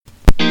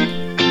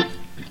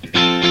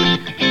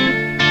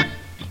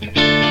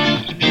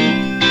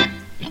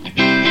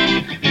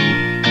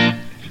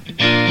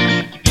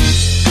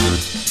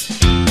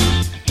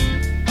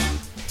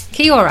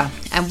Kia ora,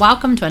 and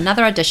welcome to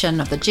another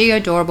edition of the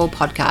Geodorable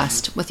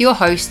podcast with your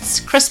hosts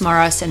Chris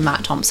Morris and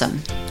Mark Thompson.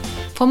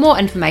 For more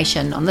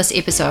information on this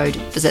episode,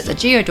 visit the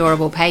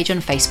Geodorable page on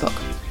Facebook.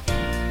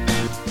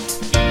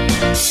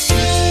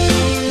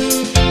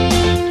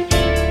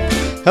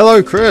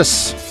 Hello,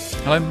 Chris.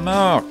 Hello,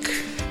 Mark.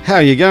 How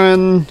are you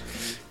going?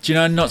 Do you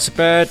know, not so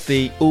bad.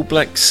 The All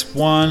Blacks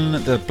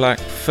won, the Black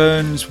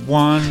Ferns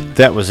won.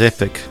 That was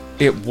epic.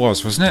 It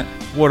was, wasn't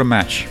it? What a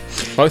match.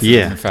 Both of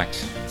them, in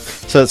fact.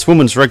 So it's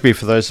women's rugby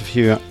for those of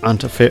you who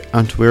aren't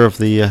aware of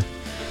the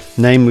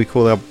name we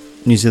call our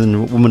New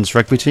Zealand women's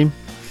rugby team.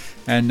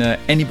 And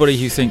anybody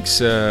who thinks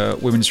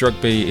women's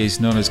rugby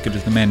is not as good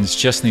as the men's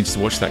just needs to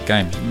watch that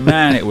game.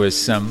 Man, it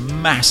was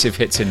some massive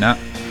hits in that.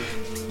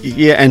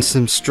 Yeah, and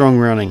some strong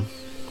running.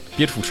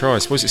 Beautiful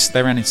tries. Was it?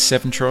 They ran in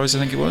 7 tries, I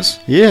think it was.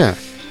 Yeah,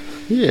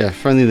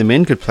 if only the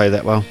men could play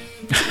that well.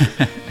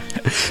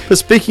 But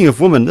speaking of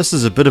women, this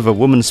is a bit of a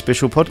women's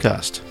special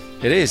podcast.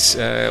 It is.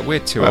 We're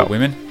two old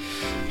women.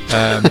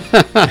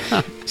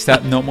 Is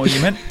that not what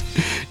you meant?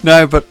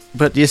 No, but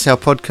yes, our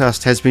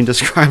podcast has been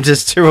described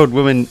as 2 old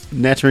women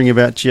nattering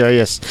about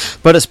GIS.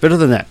 But it's better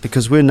than that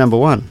because we're number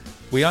 1.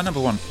 We are number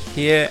 1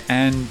 here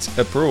and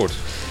abroad.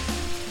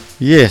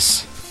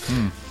 Yes.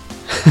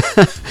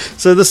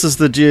 So this is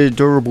the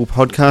Geodorable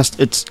podcast.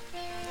 It's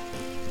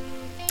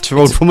 2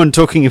 old women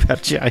talking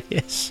about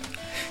GIS.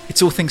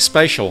 It's all things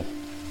spatial.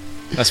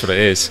 That's what it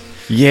is.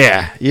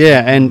 Yeah,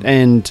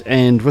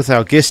 and with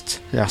our guest,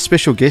 our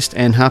special guest,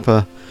 Anne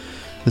Harper,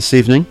 this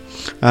evening,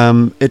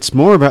 it's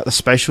more about the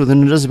spatial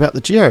than it is about the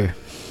geo.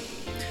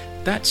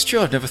 That's true.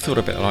 I've never thought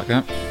about it like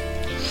that.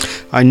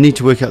 I need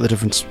to work out the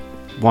difference.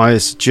 Why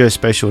is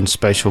geospatial and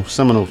spatial?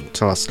 Someone will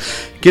tell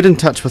us. Get in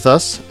touch with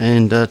us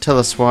and tell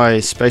us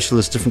why spatial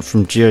is different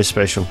from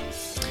geospatial.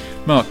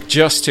 Mark,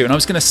 and I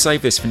was going to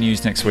save this for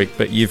news next week,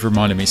 but you've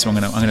reminded me, so I'm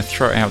going to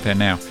throw it out there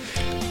now.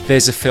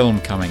 There's a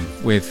film coming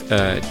with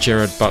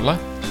Gerard Butler,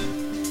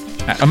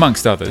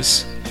 amongst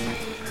others.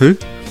 Who?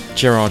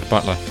 Gerard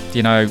Butler.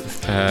 You know,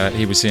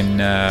 he was in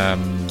the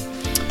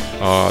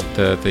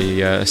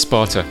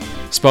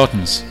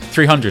Spartans.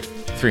 300.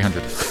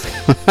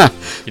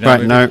 You know,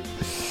 right, no.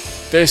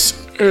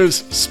 This is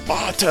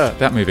Sparta.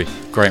 That movie.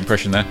 Great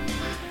impression there.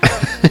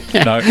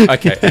 No,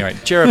 okay, anyway,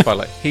 Gerard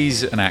Butler,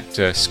 he's an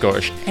actor,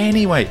 Scottish.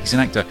 Anyway, he's an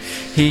actor.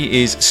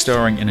 He is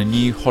starring in a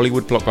new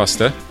Hollywood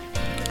blockbuster.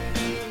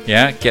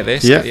 Yeah, get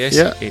this.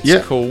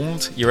 It's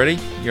called, you ready?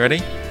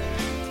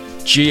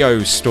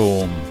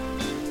 Geostorm.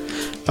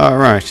 Oh,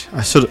 right.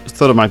 I sort of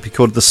thought it might be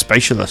called The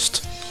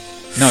Spatialist.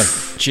 No,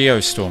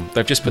 Geostorm.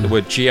 They've just put the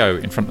word geo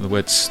in front of the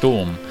word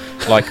storm,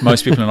 like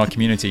most people in our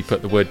community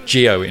put the word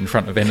geo in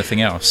front of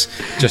anything else,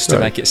 just to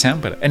make it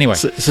sound better. Anyway.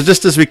 So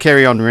just as we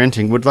carry on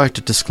ranting, we'd like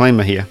to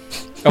disclaimer here.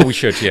 Oh, we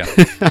should, yeah.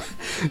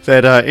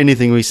 That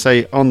anything we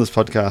say on this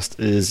podcast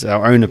is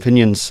our own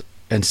opinions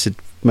and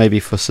maybe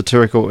for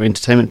satirical or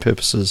entertainment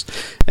purposes,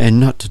 and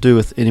not to do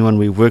with anyone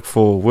we work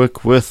for,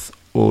 work with,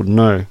 or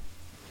know.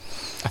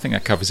 I think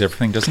that covers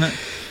everything, doesn't it?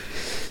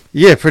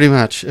 Yeah, pretty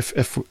much.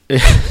 If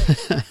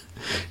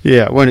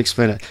yeah, I won't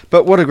explain it.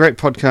 But what a great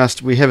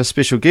podcast. We have a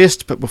special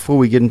guest, but before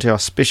we get into our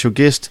special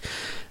guest,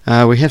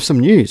 we have some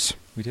news.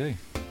 We do.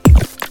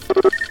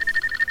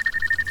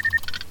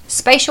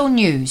 Spatial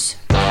news.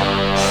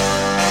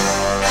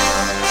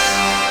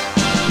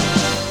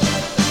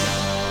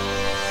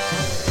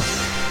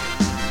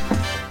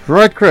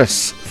 Right,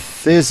 Chris.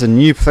 There's a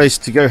new place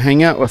to go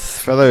hang out with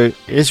fellow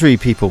Esri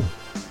people.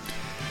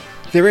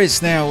 There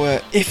is now,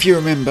 if you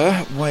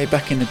remember, way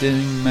back in the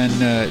dim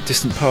and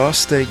distant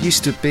past, there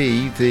used to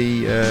be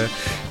the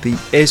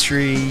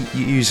Esri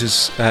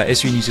users,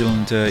 Esri New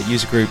Zealand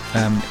user group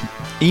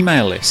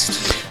email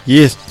list.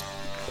 Yes,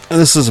 and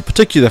this is a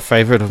particular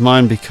favourite of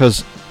mine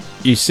because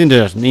you send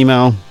out an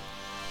email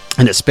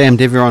and it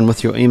spammed everyone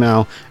with your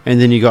email,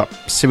 and then you got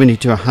 70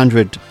 to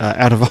 100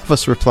 out of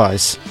office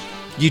replies.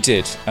 You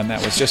did, and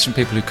that was just from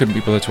people who couldn't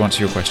be bothered to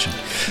answer your question.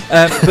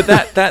 But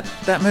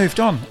that moved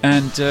on,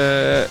 and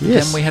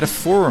then we had a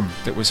forum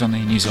that was on the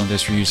New Zealand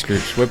Esri User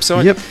Group's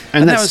website. Yep,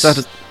 and that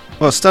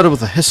started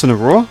with a hiss and a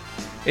roar.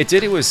 It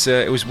did. It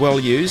was well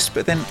used,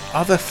 but then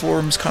other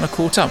forums kind of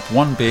caught up.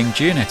 One being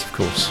GeoNet, of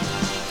course.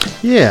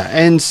 Yeah,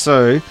 and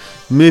so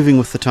moving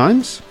with the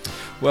times.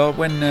 Well,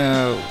 when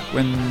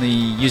the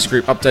user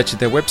group updated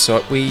their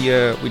website,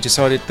 we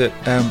decided that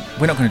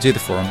we're not going to do the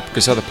forum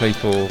because other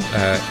people,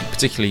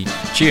 particularly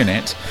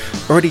GeoNet,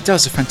 already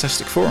does a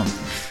fantastic forum.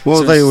 Well,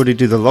 so they already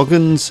do the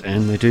logins,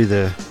 and they do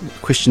the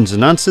questions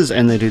and answers,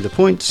 and they do the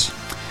points.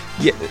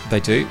 Yeah, they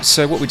do.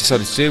 So what we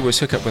decided to do was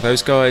hook up with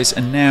those guys,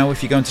 and now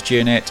if you go into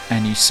GeoNet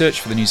and you search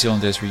for the New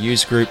Zealand Esri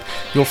user group,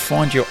 you'll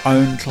find your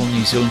own little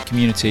New Zealand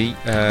community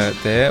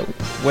there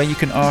where you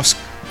can ask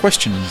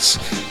questions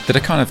that are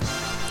kind of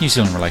New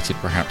Zealand related,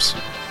 perhaps.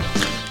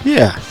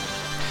 Yeah.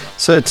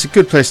 So it's a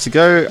good place to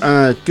go,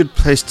 a good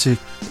place to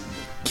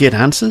get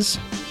answers.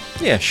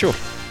 Yeah, sure.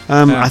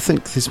 I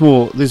think there's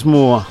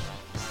more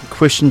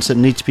questions that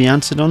need to be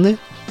answered on there.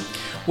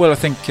 Well, I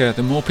think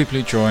the more people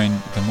who join,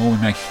 the more we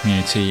make a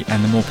community,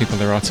 and the more people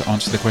there are to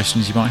answer the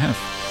questions you might have.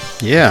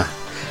 Yeah.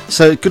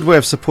 So a good way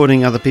of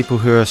supporting other people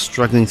who are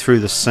struggling through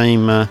the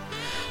same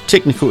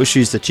technical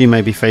issues that you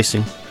may be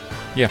facing.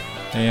 Yeah.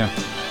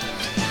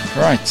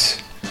 Right.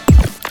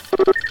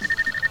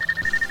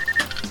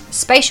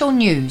 Spatial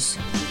news.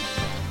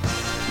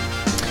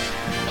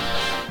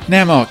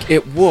 Now, Mark,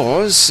 it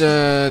was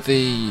the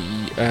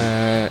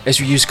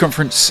Esri User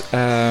Conference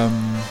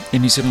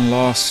in New Zealand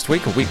last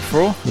week or week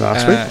before.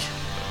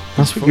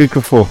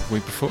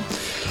 Week before.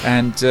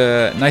 And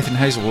Nathan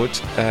Hazelwood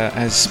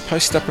has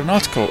posted up an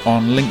article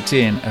on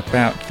LinkedIn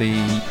about the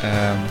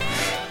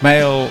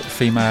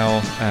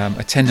male-female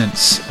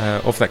attendance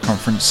of that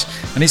conference,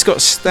 and he's got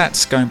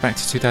stats going back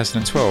to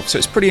 2012. So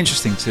it's pretty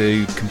interesting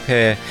to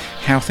compare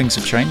how things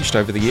have changed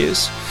over the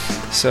years.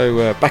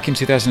 So back in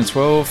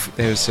 2012,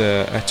 there was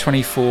a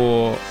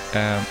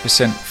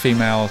 24%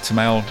 female to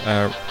male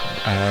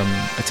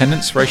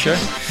attendance ratio.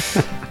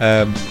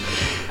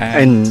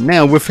 And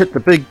now we've hit the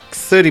big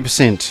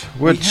 30%,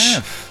 which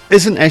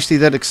isn't actually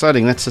that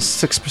exciting. That's a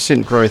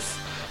 6% growth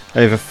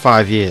over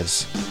 5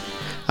 years.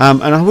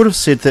 And I would have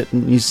said that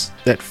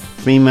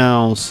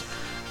females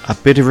are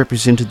better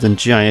represented than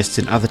GIS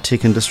in other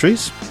tech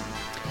industries.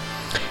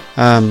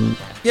 I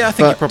think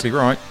you're probably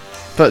right.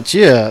 But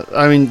yeah,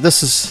 I mean,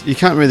 you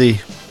can't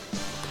really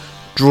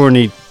draw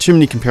too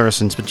many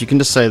comparisons, but you can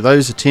just say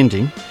those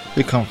attending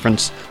the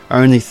conference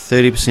are only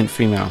 30%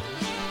 female.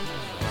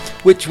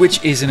 Which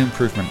is an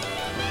improvement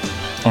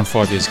on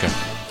 5 years ago.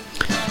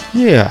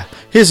 Yeah.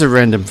 Here's a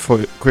random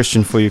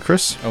question for you,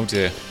 Chris. Oh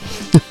dear.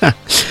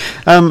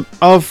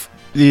 Of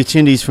the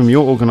attendees from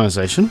your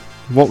organisation,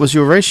 what was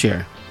your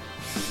ratio?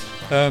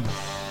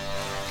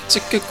 It's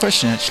a good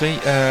question, actually.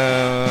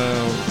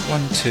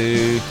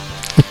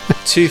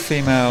 2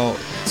 female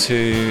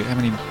to how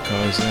many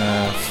guys?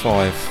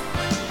 5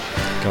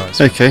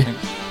 guys. Okay,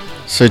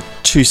 so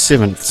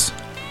 2/7.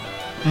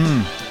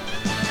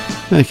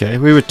 Okay,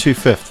 we were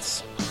 2/5.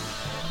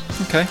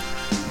 Okay.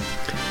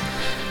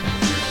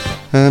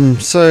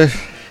 So,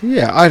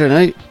 yeah, I don't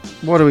know.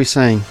 What are we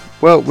saying?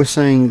 Well, we're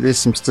saying there's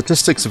some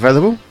statistics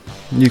available.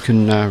 You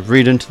can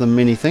read into them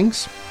many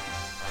things.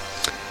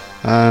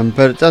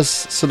 But it does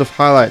sort of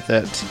highlight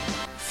that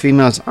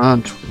females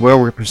aren't well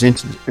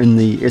represented in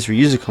the Esri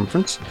User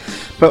Conference.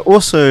 But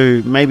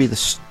also, maybe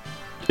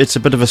it's a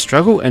bit of a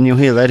struggle, and you'll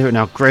hear later in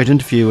our great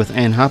interview with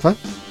Anne Harper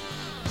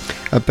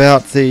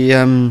about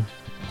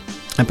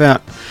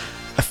about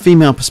a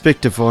female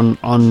perspective on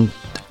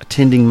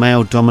attending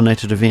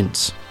male-dominated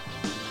events.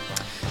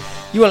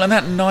 Yeah, well, and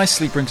that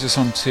nicely brings us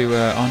on to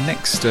our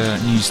next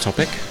news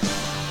topic.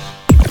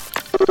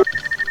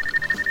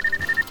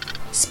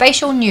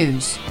 Spatial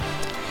news.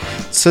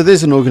 So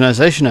there's an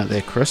organisation out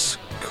there, Chris,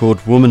 called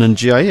Women in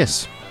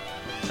GIS.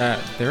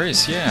 There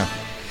is, yeah.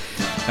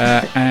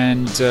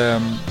 And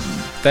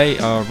they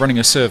are running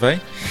a survey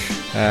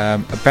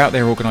about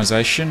their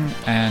organisation,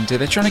 and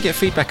they're trying to get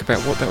feedback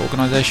about what that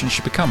organisation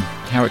should become,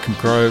 how it can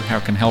grow, how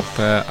it can help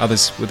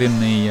others within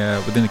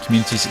the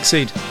community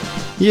succeed.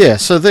 Yeah,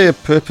 so their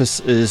purpose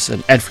is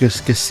an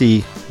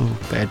advocacy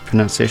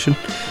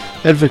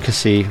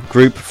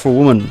group for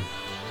women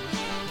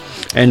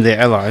and their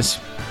allies.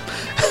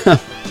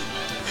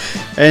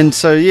 And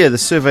so, yeah, the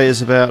survey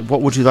is about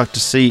what would you like to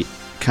see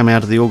come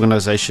out of the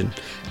organisation.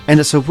 And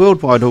it's a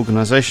worldwide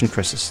organisation,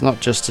 Chris. It's not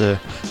just an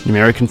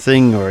American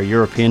thing or a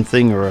European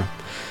thing or a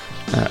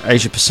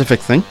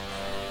Asia-Pacific thing.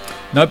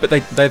 No, but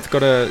they've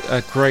got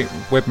a great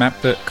web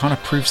map that kind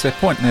of proves their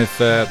point. And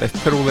they've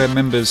put all their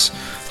members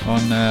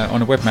on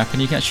a web map,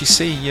 and you can actually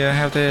see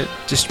how they're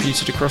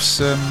distributed across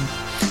the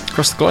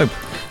globe.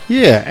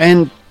 Yeah,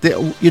 and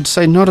you'd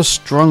say not a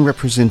strong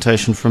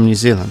representation from New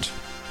Zealand.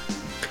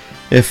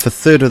 If a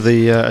third of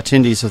the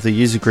attendees of the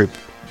user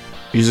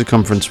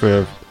conference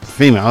were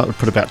female, it would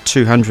put about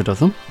 200 of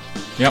them.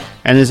 Yep.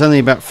 And there's only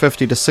about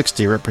 50 to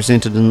 60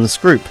 represented in this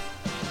group.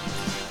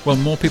 Well,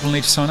 more people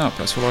need to sign up,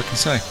 that's what I can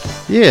say.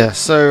 Yeah,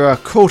 so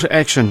call to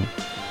action.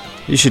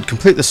 You should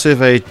complete the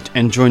survey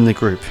and join the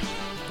group.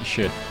 You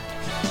should.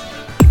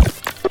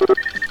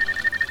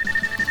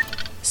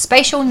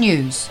 Spatial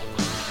news.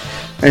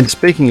 And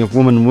speaking of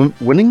women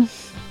winning...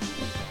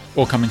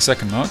 Or coming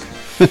second, Mark.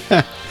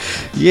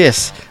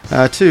 Yes,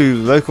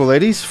 2 local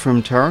ladies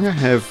from Tauranga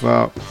have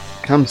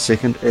come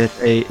second at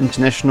a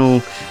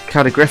international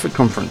cartographic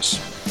conference.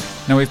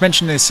 Now, we've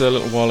mentioned this a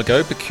little while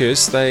ago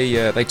because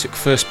they took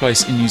first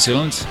place in New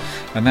Zealand,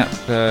 and that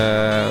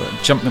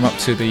jumped them up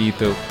to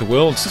the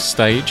world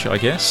stage, I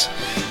guess.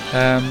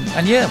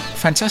 And yeah,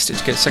 fantastic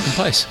to get second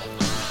place.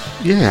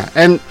 Yeah,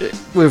 and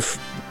we've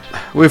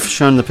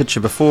shown the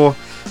picture before.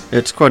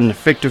 It's quite an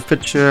effective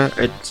picture.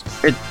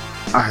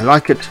 I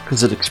like it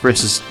because it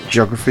expresses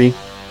geography.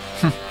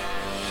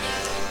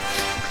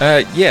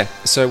 Yeah,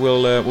 so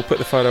we'll put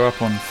the photo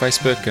up on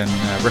Facebook and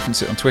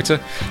reference it on Twitter.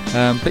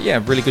 But yeah,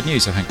 really good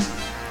news, I think.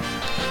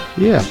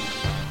 Yeah.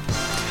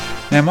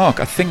 Now, Mark,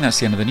 I think that's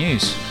the end of the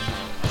news.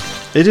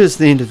 It is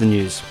the end of the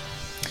news.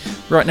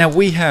 Right, now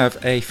we have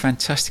a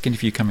fantastic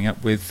interview coming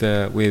up with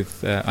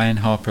Anne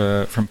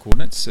Harper from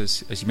Coordinates,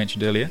 as you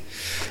mentioned earlier.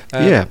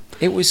 Yeah.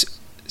 It was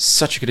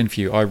such a good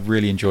interview. I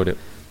really enjoyed it.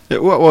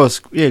 It was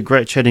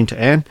great chatting to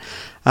Anne.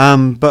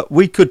 But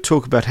we could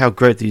talk about how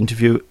great the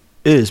interview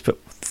is, but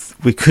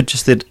we could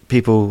just let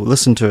people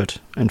listen to it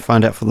and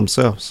find out for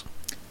themselves.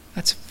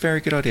 That's a very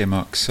good idea,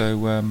 Mark.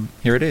 So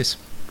here it is.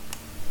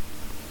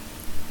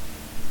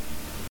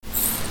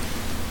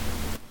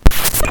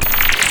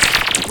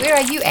 Where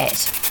are you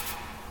at?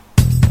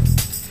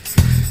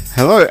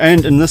 Hello,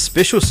 and in this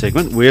special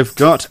segment, we've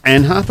got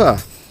Anne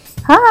Harper.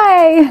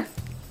 Hi.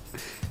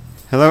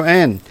 Hello,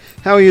 Anne.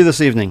 How are you this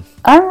evening?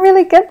 I'm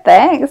really good,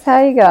 thanks. How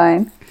are you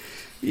going?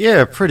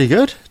 Yeah, pretty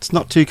good. It's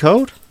not too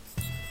cold.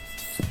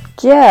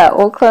 Yeah,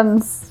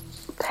 Auckland's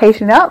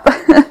heating up.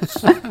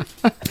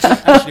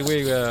 Actually,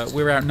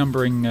 we're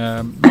outnumbering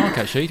Mark,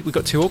 actually. We've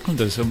got 2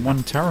 Aucklanders and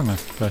 1 Tauranga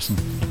person.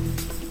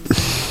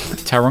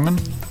 Tauranga?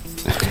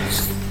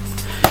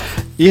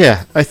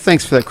 Yeah,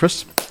 thanks for that,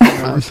 Chris.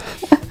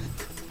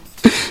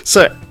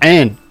 So,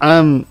 Anne,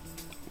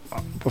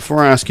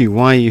 before I ask you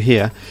why you're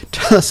here,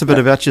 tell us a bit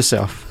about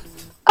yourself.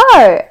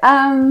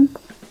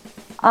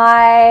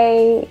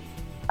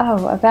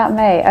 About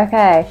me.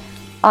 Okay.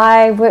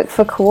 I work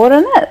for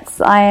Coordinates.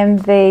 I am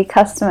the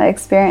Customer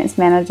Experience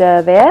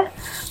Manager there.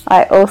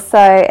 I also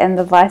am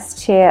the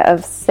Vice Chair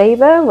of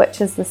SIBA,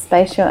 which is the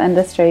Spatial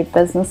Industry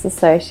Business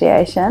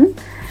Association.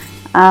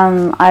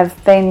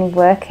 I've been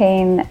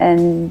working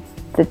in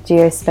the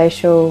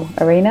geospatial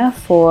arena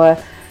for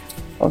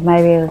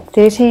maybe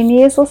 13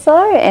 years or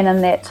so, and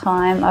in that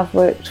time I've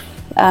worked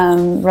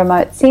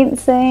remote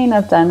sensing,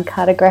 I've done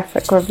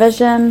cartographic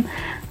revision,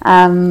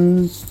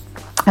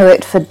 I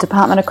worked for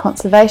Department of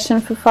Conservation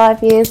for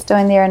 5 years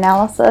doing their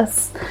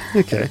analysis.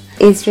 Okay.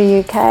 Esri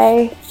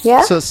UK,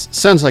 yeah. So it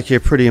sounds like you're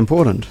pretty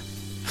important.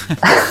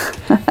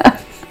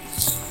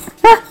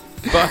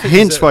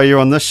 Hence why you're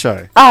on this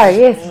show. Oh,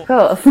 yes, of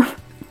course.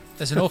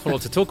 There's an awful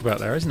lot to talk about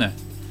there, isn't there?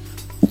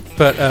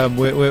 But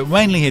we're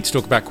mainly here to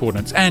talk about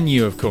Coordinates, and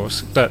you, of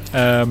course. But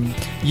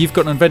you've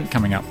got an event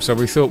coming up, so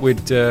we thought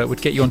we'd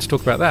get you on to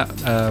talk about that,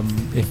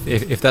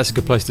 if that's a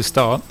good place to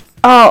start.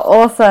 Oh,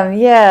 awesome.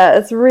 Yeah,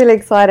 it's really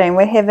exciting.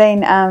 We're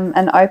having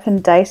an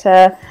open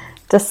data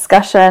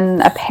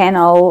discussion, a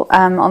panel,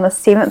 on the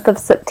 7th of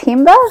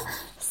September.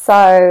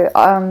 So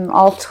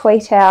I'll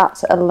tweet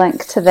out a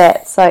link to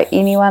that. So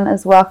anyone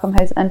is welcome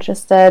who's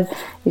interested.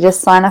 You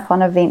just sign up on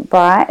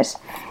Eventbrite.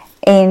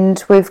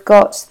 And we've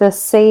got the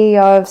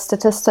CEO of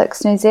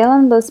Statistics New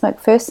Zealand, Liz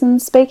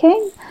McPherson,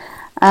 speaking.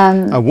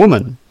 A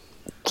woman?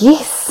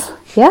 Yes.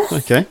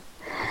 Okay.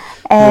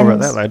 And more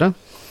about that later.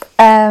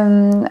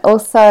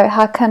 Also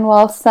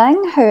Hakanwal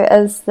Singh, who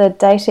is the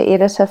data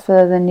editor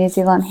for the New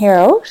Zealand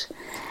Herald.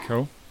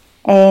 Cool.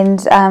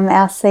 And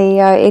our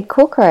CEO, Ed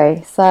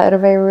Corkery. So it'll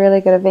be a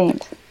really good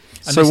event.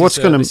 And so what's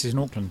going to... This is in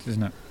Auckland,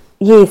 isn't it?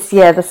 Yes,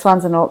 yeah, this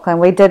one's in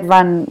Auckland. We did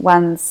run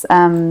ones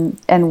in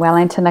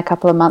Wellington a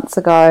couple of months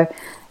ago,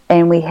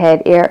 and we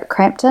had Eric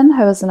Crampton,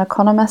 who is an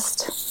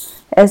economist,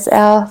 as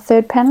our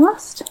third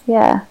panellist.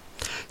 Yeah.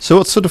 So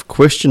what sort of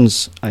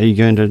questions are you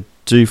going to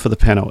do for the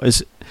panel?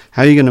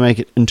 How are you going to make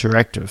it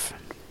interactive?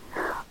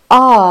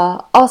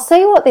 Oh, I'll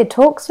see what their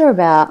talks are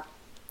about,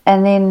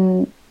 and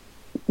then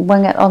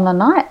wing it on the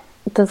night.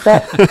 Does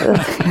that...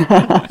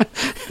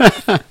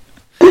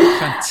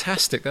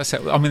 Fantastic. That's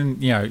it. I mean,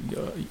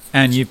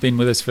 Anne, you've been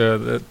with us for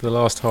the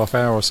last half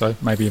hour or so,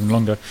 maybe even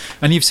longer,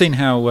 and you've seen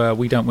how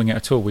we don't wing it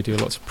at all. We do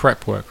lots of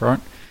prep work, right?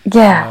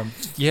 Yeah.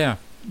 Yeah.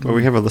 Well,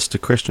 we have a list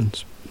of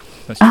questions.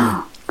 That's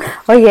true.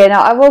 Well, yeah,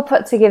 no, I will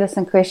put together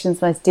some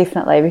questions most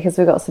definitely, because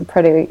we've got some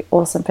pretty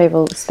awesome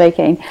people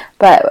speaking.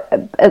 But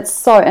it's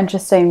so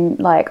interesting.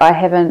 Like,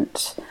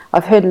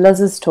 I've heard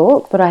Liz's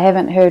talk, but I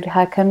haven't heard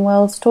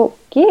Hakanwal's talk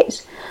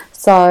yet.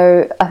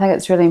 So I think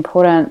it's really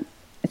important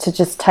to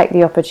just take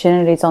the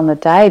opportunities on the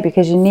day,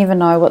 because you never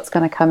know what's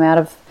going to come out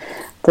of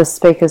the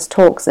speakers'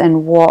 talks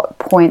and what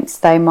points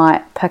they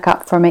might pick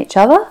up from each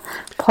other,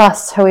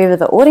 plus whoever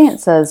the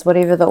audience is,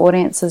 whatever the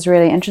audience is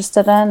really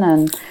interested in.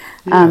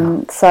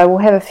 And so we'll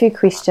have a few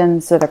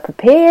questions that are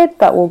prepared,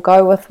 but we'll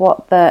go with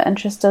what the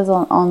interest is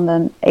on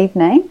the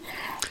evening.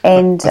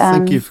 And I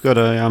think you've got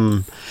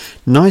a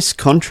nice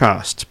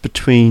contrast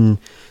between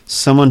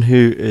someone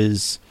who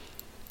is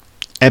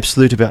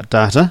absolute about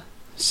data,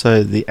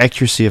 so the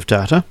accuracy of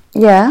data,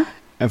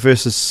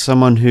 versus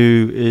someone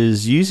who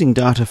is using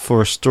data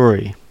for a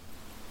story.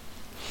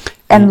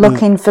 And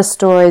looking for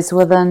stories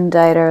within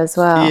data as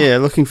well. Yeah,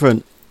 looking for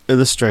an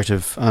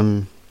illustrative,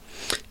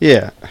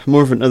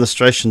 more of an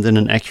illustration than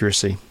an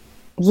accuracy.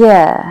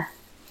 Yeah.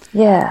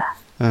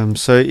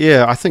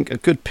 I think a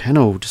good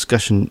panel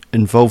discussion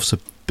involves a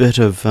bit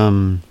of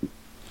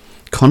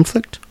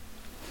conflict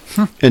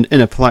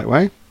in a polite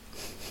way.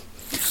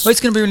 Well, it's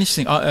going to be really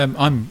interesting.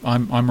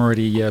 I'm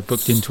already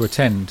booked in to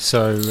attend,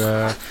 so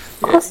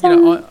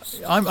awesome.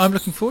 I'm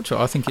looking forward to it.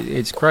 I think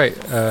it's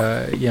great,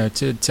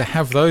 to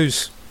have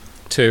those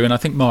two. And I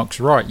think Mark's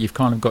right. You've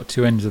kind of got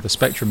two ends of the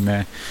spectrum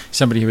there.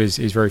 Somebody who is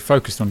very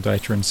focused on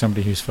data, and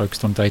somebody who's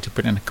focused on data,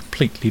 but in a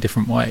completely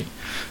different way.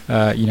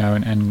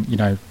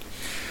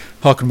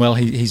 Harkenwell,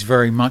 he's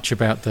very much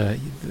about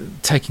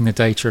taking the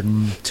data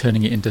and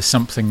turning it into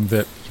something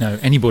that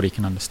anybody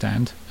can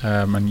understand.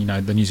 And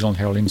the New Zealand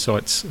Herald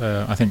Insights,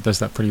 I think, does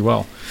that pretty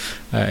well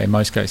in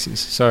most cases.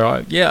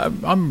 So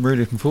I'm really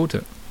looking forward to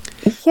it.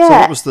 Yeah. So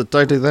what was the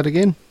date of that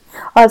again?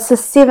 Oh, it's the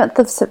 7th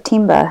of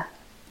September.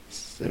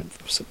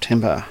 7th of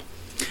September.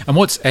 And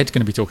what's Ed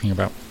going to be talking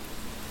about?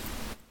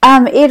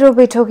 Ed will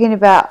be talking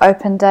about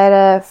open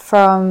data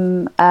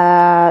from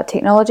a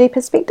technology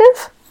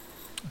perspective.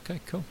 Okay,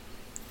 cool.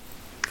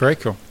 Very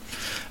cool.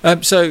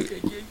 So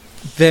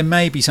there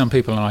may be some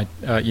people, and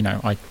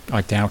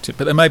I doubt it,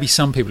 but there may be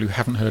some people who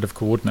haven't heard of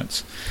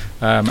Coordinates.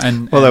 Well,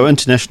 they were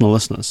international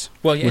listeners,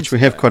 which we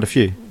have quite a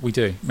few. We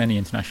do, many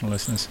international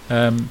listeners.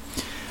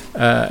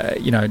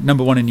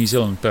 Number one in New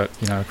Zealand, but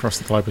across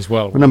the globe as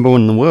well. We're number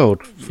one in the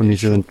world for New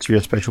Zealand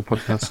geospatial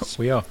podcasts.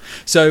 We are.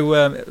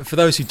 So for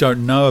those who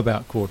don't know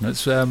about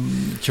Coordinates, do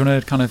you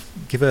want to kind of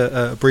give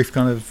a brief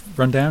kind of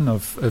rundown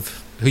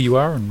of who you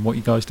are and what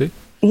you guys do?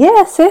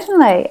 Yeah,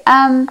 certainly.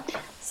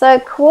 So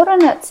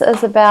Coordinates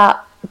is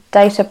about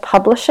data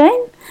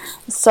publishing.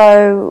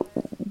 So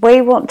we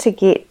want to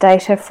get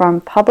data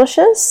from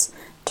publishers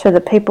to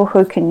the people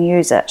who can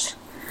use it.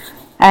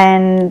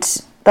 And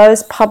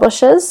those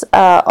publishers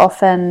are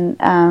often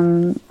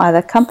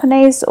either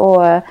companies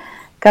or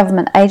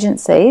government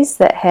agencies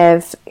that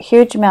have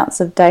huge amounts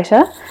of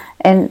data,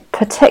 and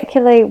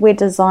particularly we're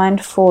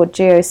designed for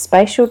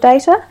geospatial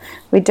data.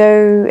 We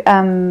do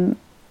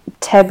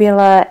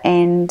tabular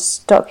and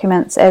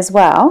documents as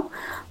well,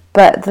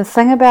 but the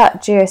thing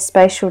about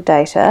geospatial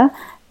data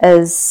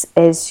is,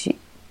 as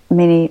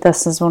many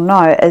listeners will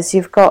know, is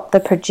you've got the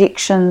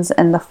projections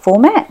and the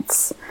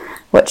formats,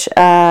 which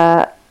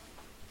are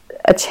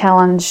a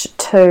challenge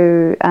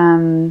to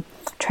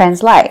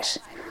translate.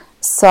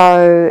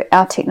 So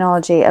our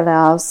technology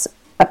allows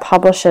a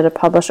publisher to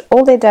publish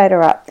all their data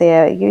up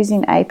there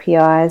using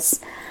APIs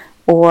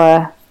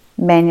or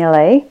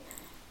manually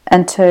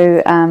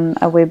into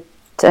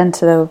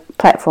into the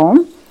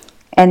platform,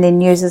 and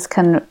then users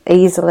can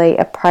easily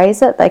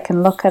appraise it. They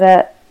can look at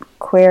it,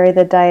 query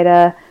the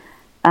data,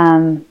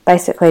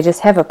 basically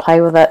just have a play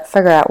with it,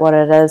 figure out what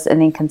it is,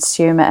 and then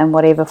consume it in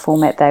whatever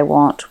format they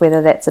want,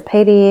 whether that's a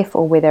PDF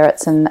or whether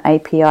it's an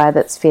API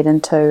that's fed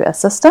into a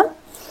system.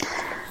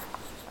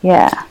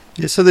 Yeah,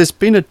 so there's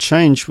been a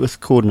change with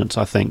Coordinates,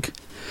 I think.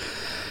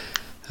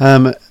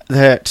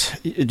 That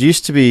it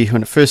used to be,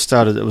 when it first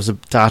started, it was a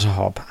data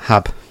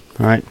hub,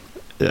 right?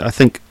 I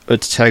think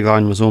its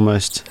tagline was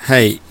almost,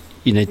 hey,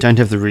 don't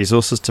have the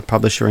resources to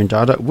publish your own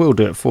data, we'll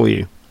do it for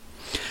you.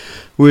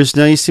 Whereas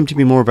now you seem to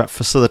be more about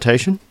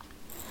facilitation.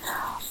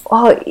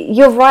 Oh,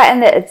 you're right in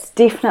that it's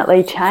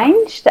definitely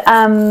changed.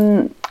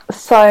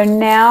 So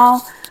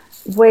now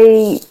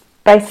we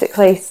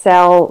basically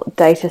sell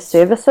data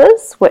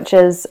services, which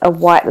is a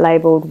white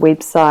labeled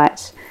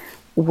website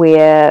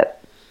where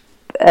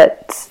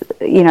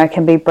it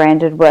can be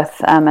branded with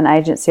an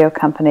agency or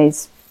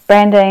company's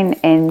branding,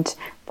 and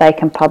they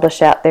can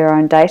publish out their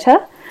own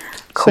data.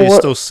 So you're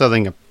still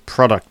selling a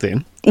product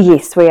then?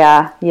 Yes, we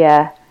are,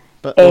 yeah.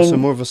 But also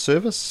more of a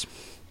service?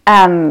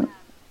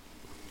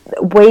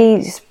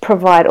 We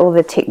provide all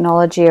the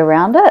technology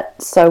around it,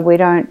 so we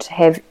don't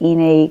have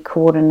any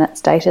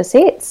Coordinates data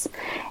sets,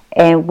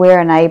 and we're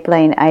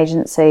enabling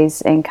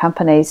agencies and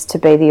companies to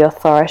be the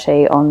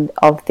authority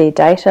of their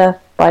data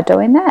by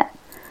doing that.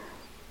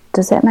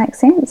 Does that make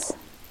sense?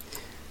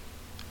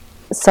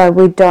 So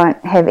we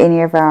don't have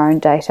any of our own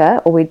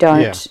data, or we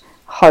don't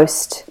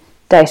host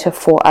data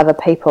for other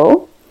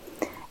people.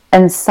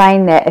 In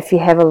saying that, if you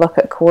have a look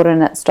at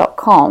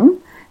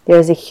coordinates.com, there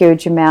is a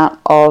huge amount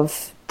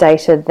of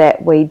data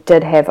that we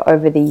did have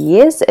over the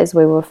years as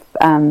we were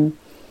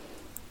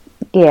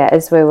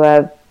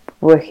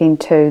working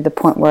to the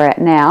point we're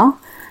at now,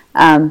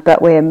 but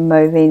we're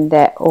moving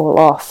that all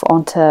off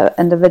onto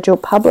individual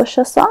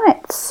publisher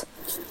sites.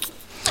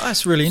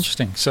 That's really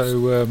interesting.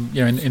 So,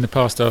 in the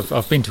past,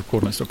 I've been to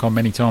coordinates.com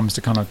many times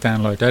to kind of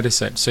download data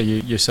sets. So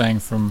you're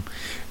saying from,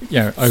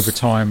 over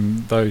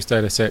time, those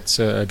data sets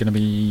are going to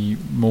be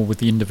more with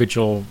the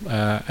individual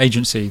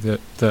agency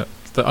that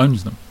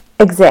owns them.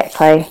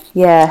 Exactly,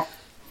 yeah.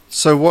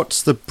 So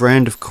what's the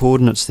brand of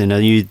Coordinates then? Are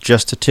you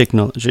just a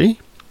technology?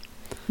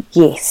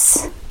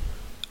 Yes.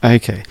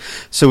 Okay.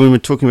 So when we're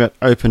talking about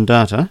open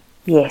data,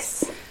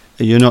 yes,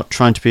 you're not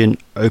trying to be an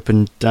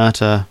open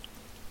data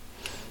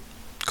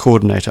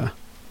coordinator.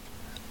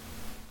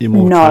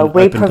 No,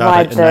 we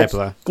provide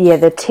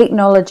the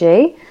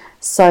technology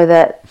so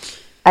that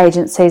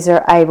agencies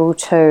are able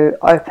to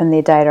open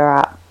their data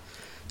up.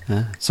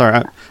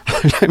 Sorry,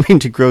 I don't mean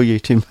to grill you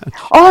too much.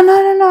 Oh,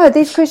 no.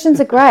 These questions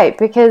are great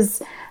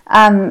because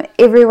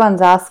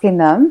everyone's asking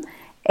them,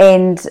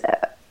 and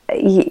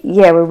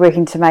we're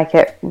working to make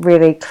it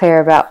really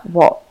clear about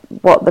what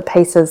the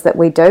piece is that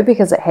we do,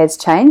 because it has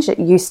changed. It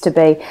used to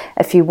be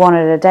if you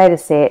wanted a data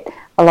set,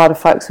 a lot of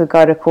folks would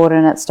go to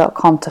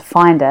coordinates.com to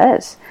find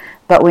it,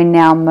 but we're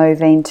now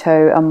moving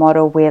to a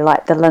model where,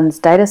 like, the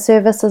LINZ data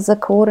service is a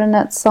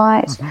Coordinates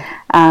site.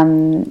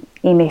 Mm-hmm.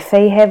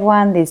 MFE have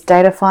one, there's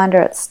Data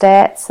Finder at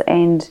Stats,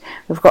 and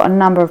we've got a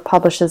number of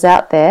publishers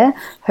out there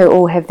who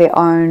all have their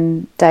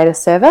own data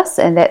service,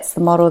 and that's the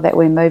model that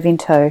we're moving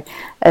to,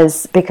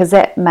 is because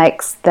that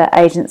makes the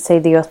agency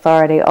the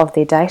authority of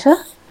their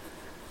data.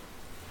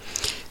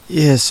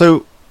 Yeah,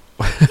 so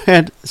I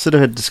had sort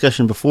of a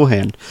discussion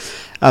beforehand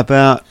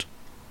about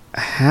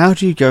how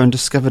do you go and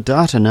discover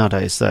data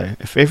nowadays, though?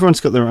 If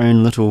everyone's got their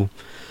own little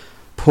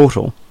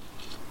portal,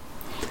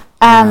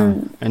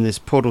 and there's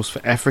portals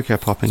for Africa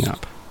popping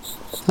up.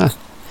 Huh.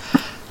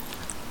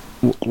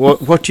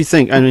 What do you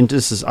think? I mean, I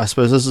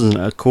suppose this isn't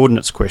a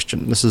coordinates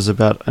question. This is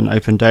about an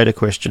open data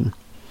question.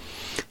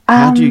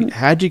 How do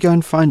you go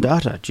and find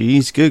data? Do you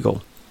use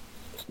Google?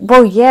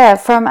 Well, yeah,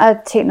 from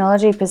a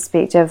technology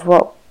perspective,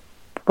 what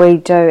we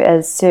do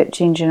is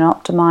search engine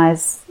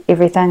optimize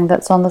everything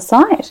that's on the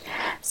site.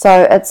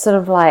 So it's sort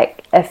of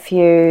like if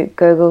you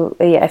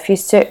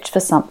search for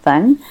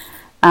something,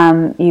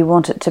 you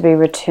want it to be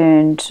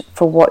returned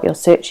for what you're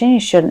searching. You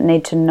shouldn't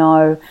need to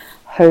know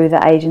who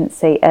the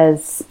agency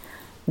is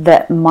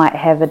that might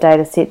have a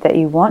data set that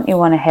you want. You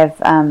want to have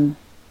a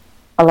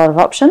lot of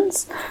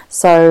options.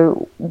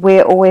 So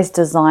we're always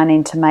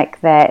designing to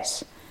make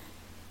that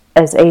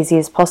as easy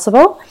as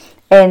possible.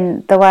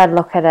 And the way I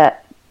look at it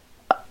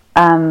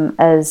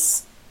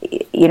is,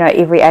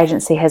 every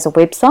agency has a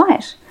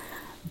website,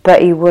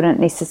 but you wouldn't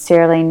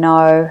necessarily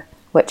know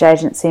which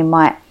agency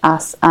might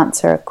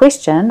answer a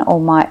question or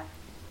might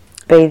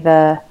be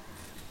the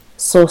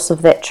source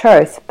of that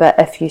truth. But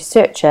if you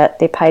search it,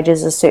 their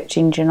pages are search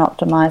engine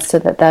optimized so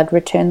that they'd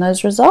return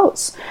those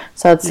results.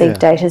 So I'd see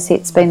data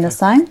sets being the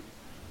same.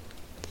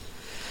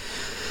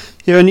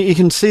 Yeah, and you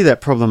can see that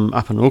problem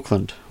up in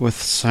Auckland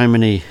with so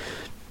many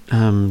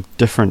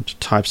different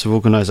types of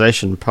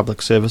organisation,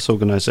 public service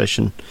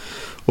organisation,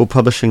 all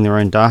publishing their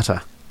own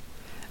data.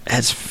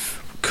 It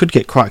could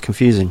get quite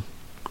confusing.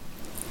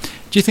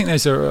 Do you think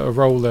there's a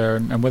role there,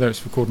 and whether it's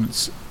for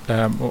coordinates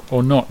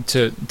or not,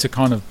 to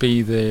kind of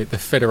be the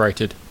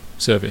federated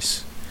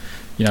service?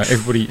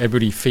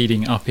 Everybody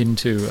feeding up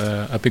into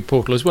a big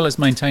portal, as well as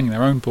maintaining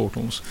their own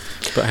portals,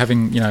 but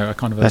having a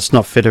kind of a... That's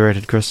not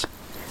federated, Chris.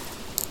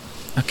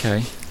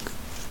 Okay.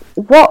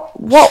 What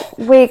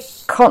we're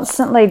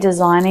constantly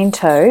designing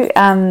to,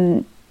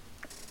 and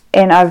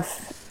I'll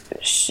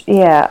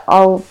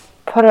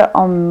put it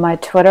on my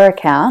Twitter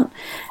account,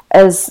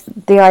 is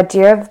the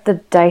idea of the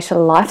data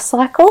life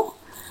cycle.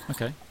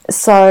 Okay.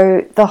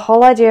 So the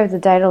whole idea of the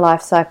data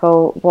life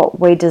cycle, what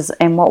we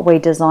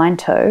design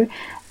to,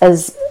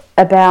 is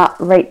about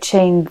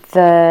connecting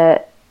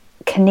the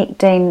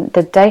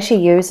data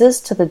users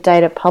to the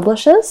data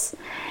publishers,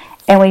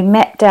 and we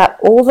mapped out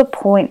all the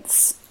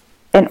points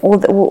and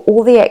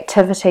all the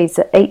activities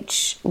that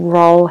each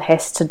role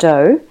has to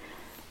do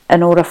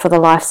in order for the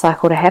life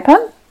cycle to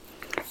happen.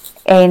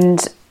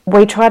 And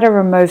we try to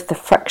remove the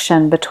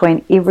friction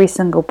between every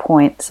single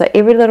point. So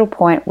every little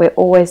point we're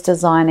always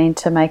designing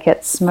to make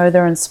it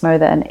smoother and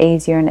smoother and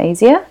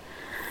easier.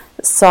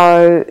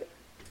 So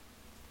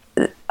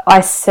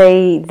I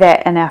see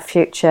that in our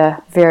future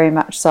very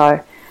much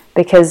so,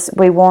 because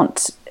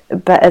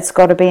but it's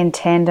got to be in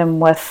tandem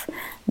with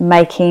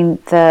making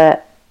the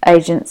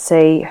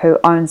agency who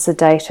owns the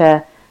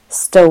data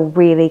still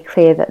really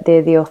clear that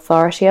they're the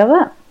authority of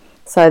it.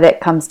 So that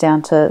comes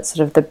down to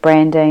sort of the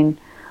branding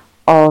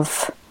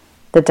of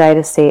the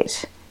data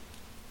set.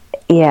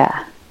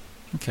 Yeah.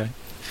 Okay.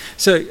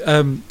 So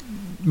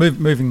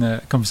moving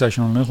the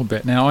conversation on a little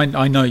bit now,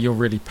 I know you're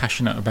really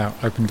passionate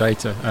about open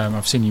data.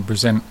 I've seen you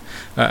present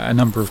a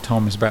number of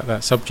times about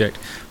that subject.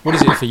 What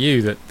is it for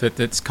you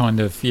that's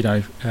kind of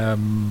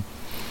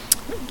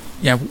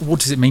what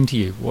does it mean to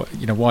you?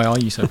 Why are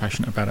you so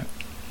passionate about it?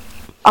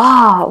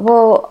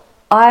 Well,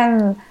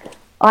 I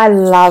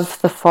love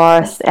the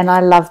forest and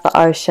I love the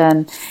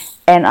ocean,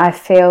 and I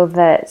feel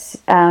that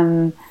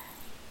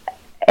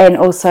and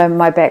also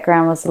my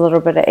background was a little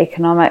bit of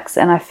economics,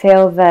 and I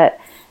feel that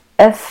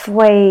if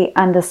we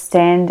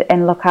understand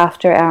and look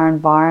after our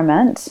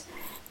environment,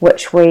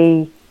 which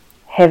we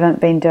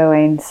haven't been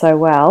doing so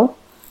well,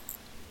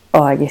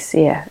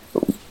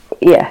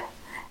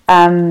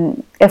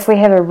 if we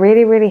have a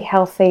really, really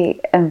healthy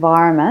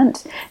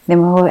environment,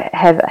 then we'll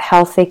have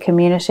healthy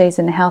communities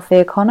and healthy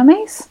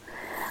economies.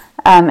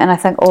 And I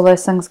think all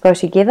those things go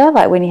together.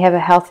 Like when you have a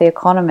healthy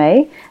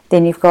economy,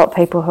 then you've got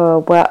people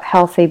who are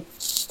healthy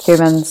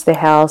humans, they're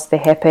housed, they're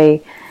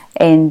happy,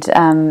 and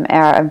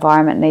our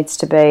environment needs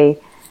to be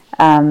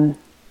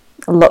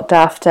looked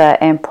after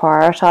and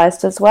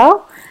prioritised as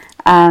well.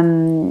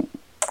 And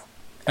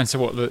so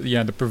what,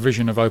 the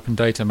provision of open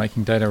data,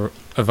 making data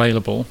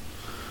available,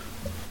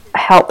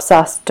 helps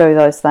us do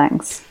those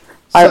things.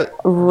 So, I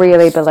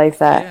really believe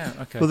that. Yeah,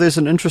 okay. Well, there's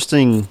an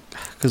interesting,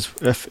 because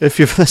if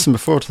you've listened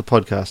before to the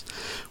podcast,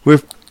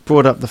 we've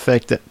brought up the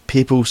fact that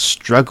people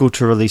struggle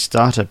to release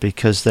data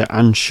because they're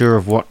unsure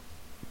of what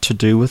to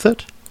do with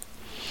it.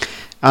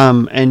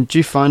 And do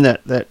you find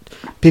that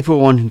people are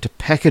wanting to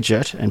package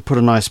it and put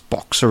a nice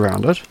box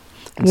around it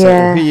and say,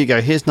 well, here you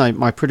go, here's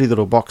my pretty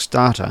little box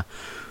data,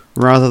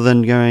 rather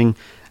than going,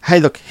 hey,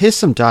 look, here's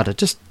some data.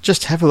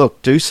 Just have a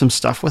look. Do some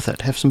stuff with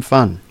it. Have some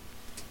fun.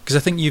 Because I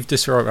think you've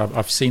described,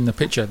 I've seen the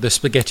picture, the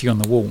spaghetti on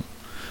the wall.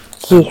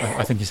 Yes.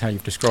 I think is how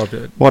you've described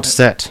it. What's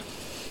that?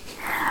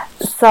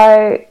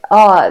 So,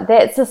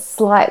 that's a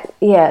slight,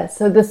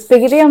 so the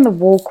spaghetti on the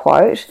wall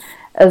quote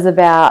is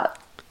about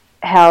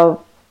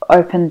how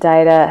open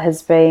data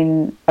has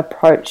been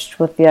approached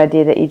with the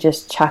idea that you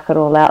just chuck it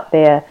all out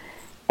there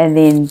and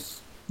then,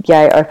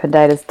 yay, open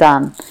data's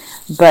done.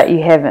 But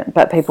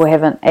people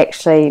haven't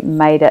actually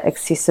made it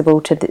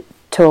accessible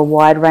to a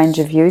wide range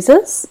of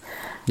users.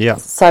 Yeah.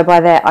 So by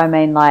that I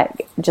mean,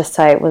 like, just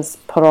say it was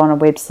put on a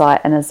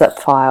website in a zip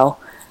file,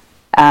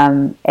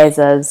 as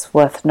is,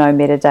 with no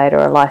metadata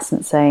or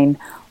licensing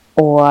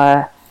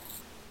or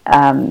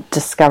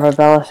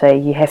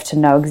discoverability. You have to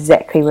know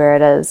exactly where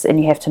it is, and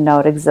you have to know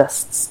it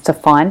exists to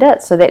find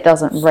it. So that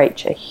doesn't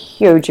reach a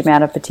huge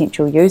amount of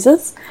potential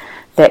users.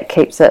 That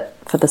keeps it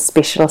for the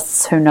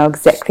specialists who know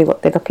exactly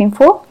what they're looking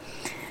for.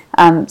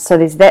 So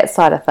there's that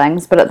side of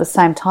things, but at the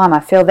same time I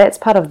feel that's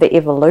part of the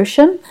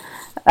evolution.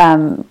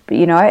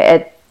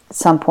 At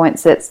some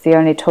points that's the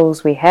only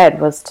tools we had,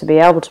 was to be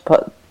able to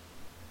put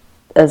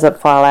a zip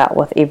file out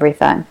with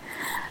everything.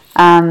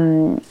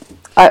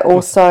 I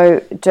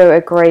also do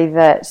agree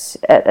that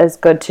it is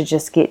good to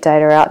just get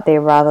data out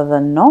there rather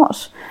than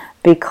not,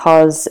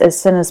 because as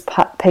soon as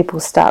people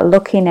start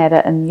looking at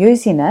it and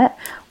using it,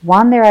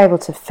 one, they're able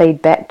to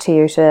feed back to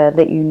you to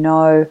let you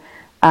know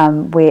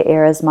where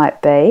errors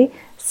might be.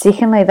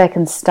 Secondly, they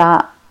can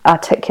start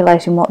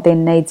articulating what their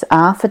needs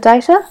are for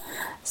data.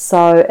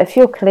 So if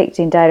you're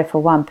collecting data for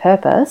one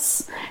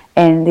purpose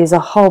and there's a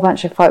whole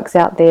bunch of folks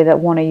out there that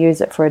want to use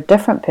it for a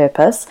different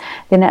purpose,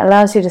 then it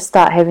allows you to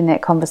start having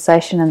that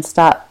conversation and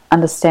start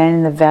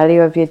understanding the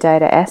value of your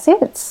data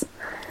assets.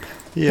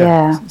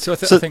 Yeah. So I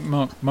think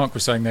Mark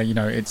was saying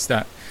there, it's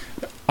that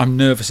I'm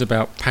nervous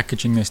about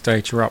packaging this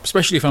data up,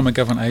 especially if I'm a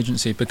government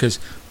agency, because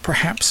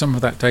perhaps some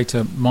of that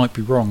data might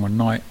be wrong and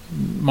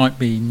might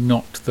be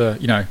not the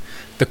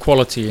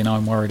quality, and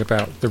I'm worried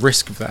about the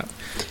risk of that.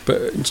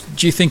 But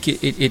do you think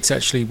it's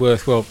actually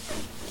worthwhile?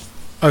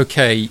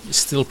 Okay,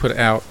 still put it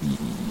out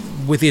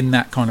within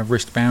that kind of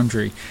risk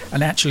boundary,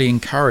 and actually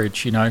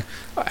encourage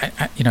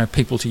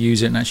people to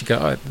use it and actually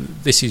go,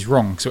 this is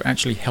wrong. So it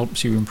actually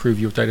helps you improve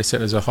your data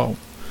set as a whole.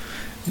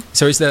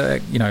 So is there,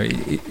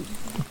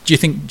 do you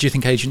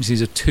think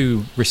agencies are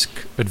too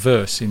risk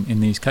adverse in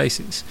these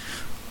cases,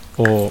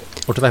 or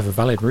do they have a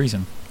valid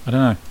reason? I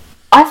don't know.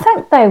 I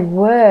think they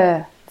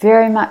were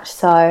very much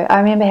so. I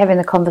remember having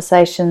the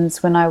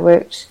conversations when I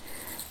worked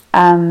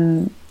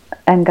in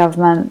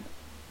government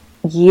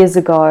years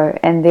ago,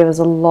 and there was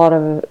a lot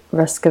of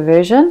risk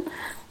aversion.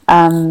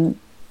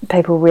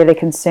 People really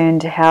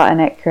concerned how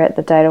inaccurate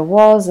the data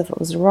was, if it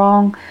was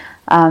wrong,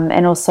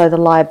 and also the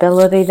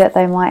liability that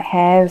they might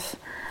have.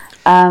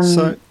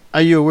 So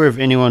are you aware of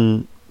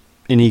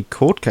any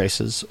court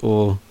cases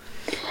or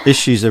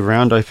issues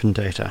around open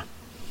data,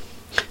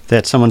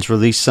 that someone's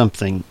released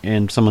something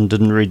and someone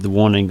didn't read the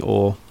warning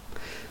or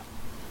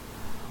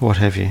what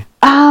have you?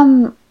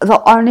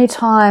 The only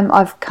time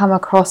I've come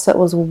across it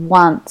was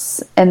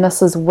once, and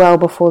this is well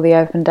before the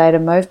open data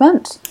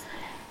movement,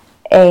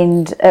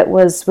 and it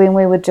was when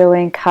we were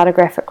doing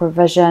cartographic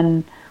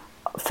revision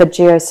for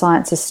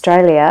Geoscience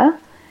Australia,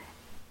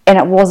 and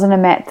it wasn't a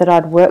map that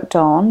I'd worked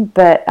on,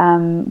 but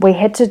we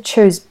had to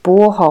choose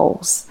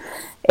boreholes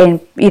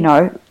and,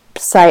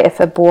 say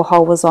if a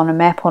borehole was on a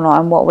map or not,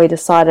 and what we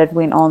decided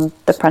went on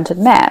the printed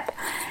map.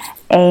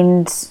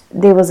 And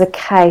there was a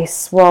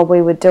case while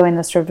we were doing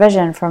this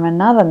revision from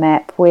another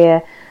map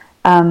where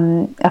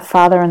a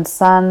father and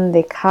son,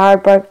 their car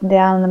had broken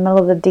down in the middle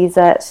of the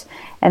desert,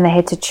 and they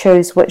had to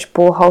choose which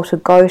borehole to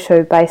go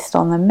to based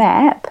on the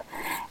map,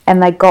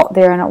 and they got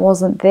there and it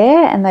wasn't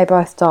there, and they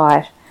both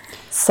died.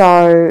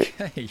 So,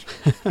 Okay.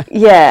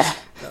 Yeah.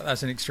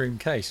 That's an extreme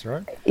case,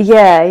 right?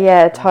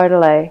 Yeah,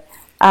 totally.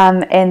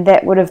 And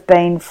that would have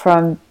been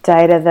from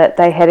data that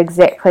they had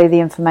exactly the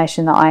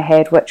information that I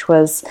had, which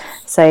was,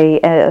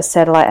 say, a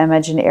satellite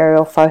image, an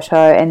aerial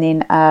photo, and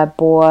then a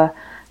bore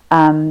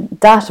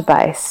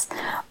database.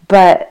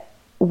 But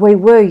we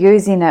were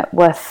using it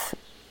with,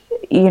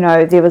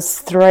 there was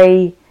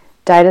 3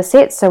 data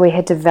sets, so we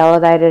had to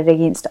validate it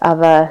against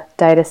other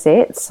data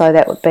sets. So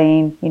that would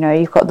be,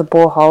 you've got the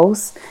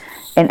boreholes,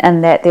 and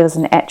in that there was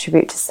an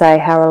attribute to say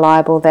how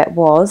reliable that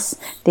was.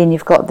 Then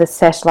you've got the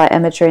satellite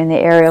imagery and the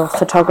aerial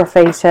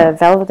photography to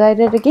validate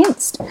it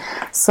against.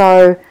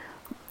 So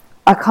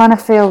I kind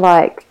of feel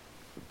like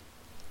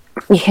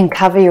you can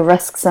cover your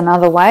risks in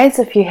other ways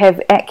if you have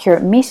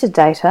accurate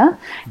metadata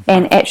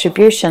and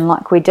attribution,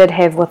 like we did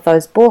have with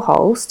those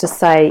boreholes, to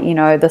say,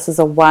 this is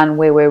a 1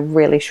 where we're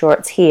really sure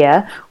it's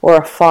here, or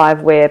a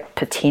 5 where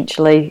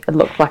potentially it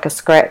looked like a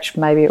scratch,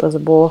 maybe it was a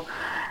bore.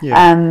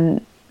 Yeah.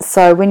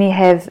 So when you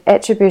have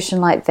attribution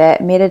like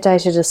that,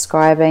 metadata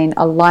describing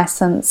a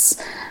license,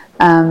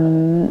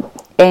 and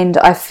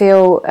I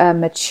feel a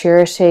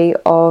maturity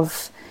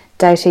of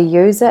data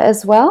user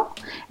as well,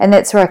 and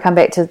that's where I come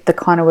back to the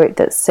kind of work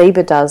that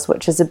CIBA does,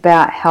 which is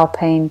about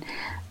helping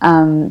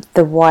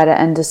the wider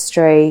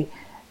industry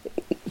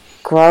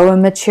grow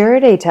in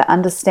maturity to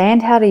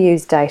understand how to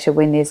use data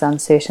when there's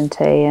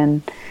uncertainty.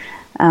 And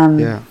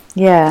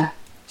yeah.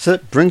 So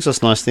that brings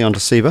us nicely onto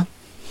SEBA.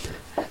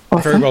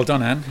 Awesome. Very well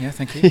done, Anne. Yeah,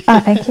 thank you. Oh,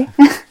 thank you.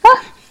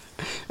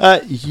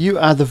 You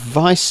are the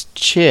vice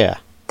chair.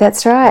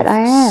 That's right, I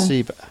am.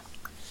 SEBA.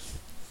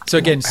 So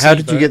again, How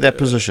did you SEBA, get that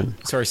position?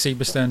 Sorry,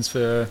 SEBA stands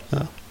for...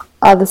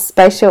 The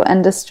Spatial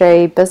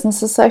Industry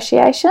Business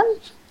Association.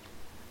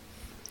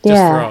 Just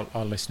Yeah. for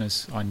our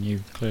listeners, I knew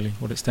clearly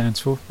what it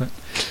stands for, but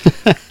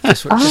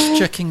just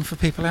checking for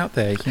people out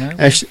there, you know.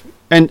 Actually,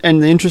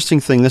 and the interesting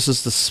thing, this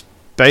is the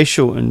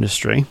spatial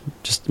industry,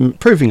 just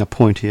proving a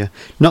point here,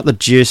 not the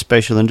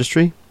geospatial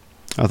industry,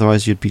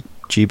 otherwise you'd be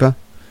GEBA.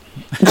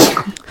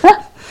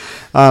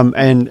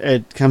 And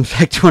it comes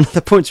back to one of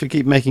the points we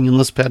keep making in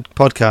this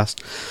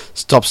podcast.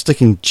 Stop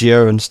sticking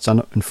geo in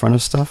front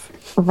of stuff.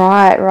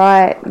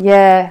 Right,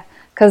 yeah.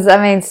 Because,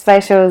 I mean,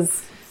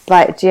 spatial's,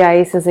 like,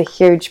 GIS is a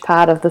huge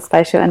part of the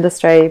spatial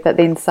industry, but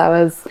then so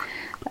is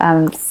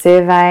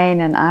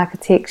surveying and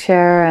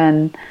architecture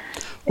and...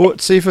 Well,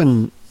 it's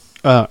even,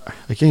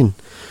 again,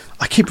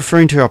 I keep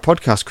referring to our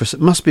podcast, Chris.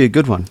 It must be a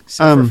good one.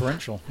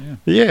 Self-referential,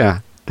 Yeah.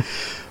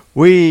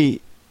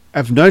 We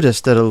have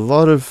noticed that a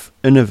lot of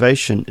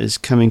innovation is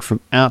coming from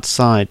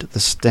outside the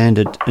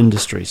standard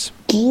industries.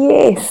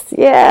 Yes,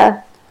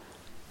 yeah.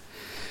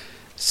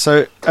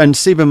 So, and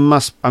SEBA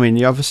must, I mean,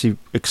 you're obviously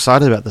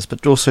excited about this,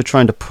 but also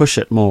trying to push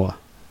it more.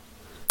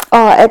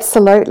 Oh,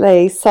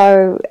 absolutely.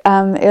 So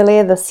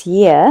earlier this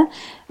year,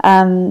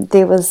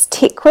 there was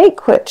Tech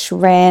Week, which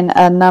ran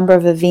a number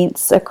of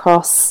events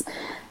across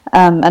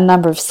a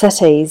number of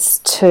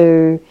cities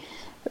to,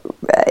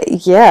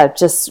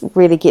 just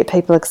really get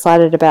people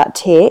excited about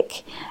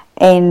tech.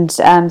 And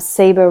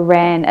SEBA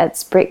ran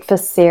its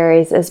breakfast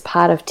series as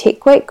part of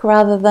Tech Week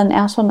rather than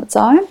out on its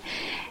own.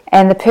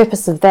 And the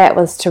purpose of that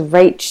was to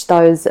reach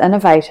those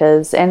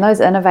innovators. And those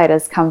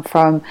innovators come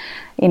from,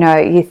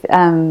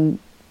 all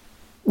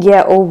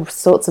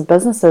sorts of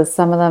businesses.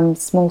 Some of them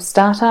small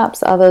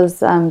startups,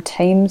 others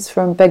teams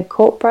from big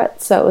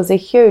corporates. So it was a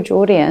huge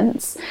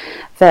audience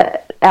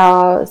that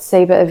our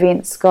SEBA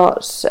events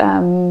got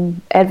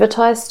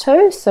advertised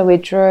to. So we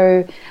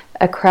drew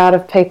a crowd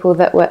of people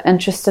that were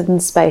interested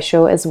in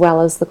spatial as well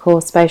as the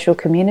core spatial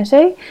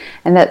community.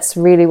 And that's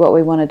really what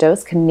we want to do,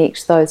 is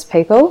connect those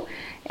people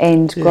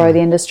and grow the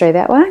industry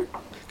that way.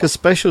 Because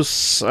spatial's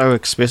so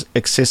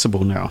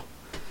accessible now.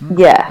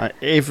 Yeah.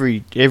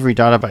 Every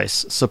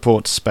database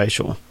supports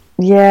spatial.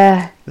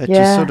 Yeah. That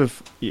just sort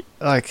of,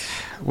 like,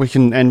 we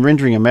can, and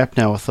rendering a map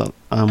now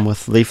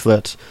with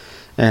Leaflet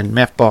and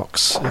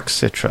Mapbox,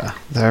 etc.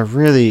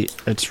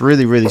 It's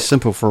really, really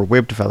simple for a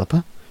web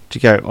developer to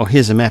go, oh,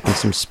 here's a map and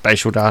some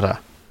spatial data.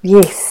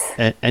 Yes.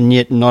 And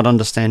yet not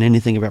understand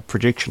anything about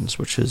projections,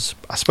 which is,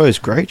 I suppose,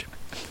 great.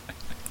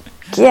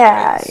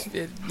 Yeah.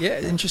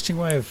 Interesting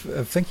way of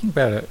thinking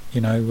about it.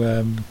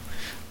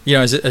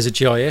 As a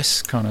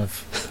GIS kind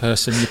of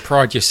person, you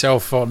pride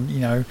yourself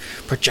on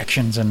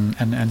projections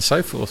and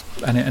so forth,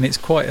 and it's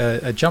quite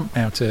a jump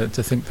now to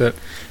think that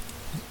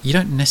you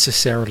don't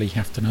necessarily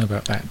have to know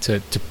about that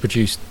to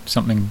produce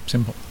something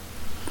simple.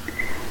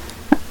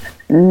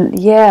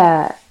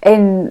 Yeah,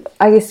 and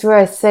I guess where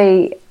I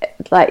see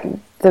like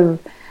the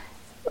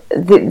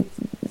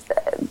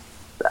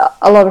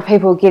a lot of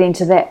people getting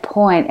to that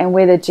point, and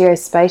where the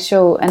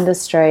geospatial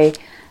industry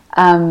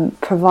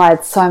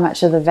provides so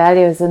much of the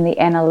value is in the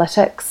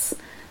analytics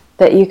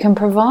that you can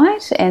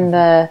provide, and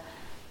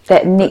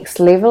that next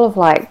level of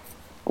like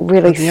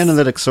really. But the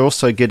analytics are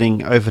also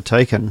getting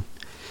overtaken.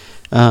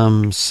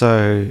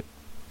 So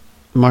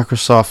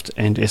Microsoft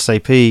and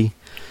SAP,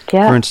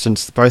 for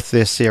instance, both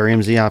their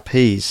CRMs,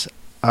 ERPs,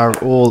 are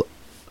all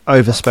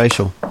over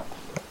spatial.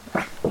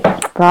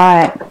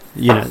 Right.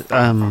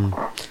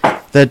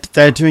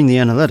 They're doing the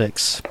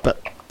analytics,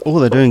 but all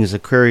they're doing is a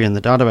query in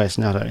the database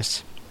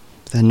nowadays.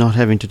 They're not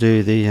having to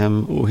do the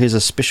here's a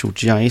special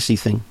GIS-y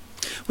thing.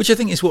 Which I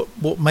think is what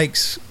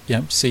makes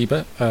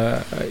SEBA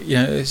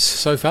is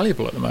so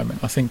valuable at the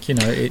moment. I think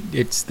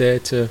it's there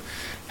to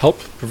help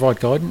provide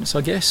guidance,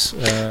 I guess.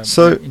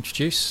 So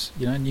introduce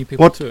new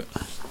people to it.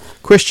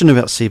 Question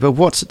about SEBA: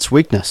 what's its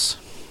weakness?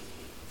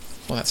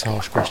 Well, that's a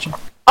harsh question.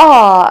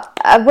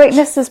 A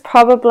weakness is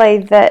probably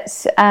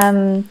that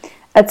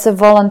it's a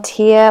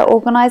volunteer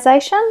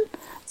organisation,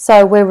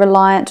 so we're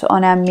reliant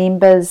on our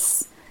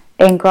members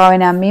and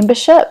growing our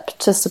membership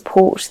to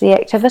support the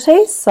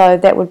activities. So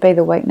that would be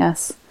the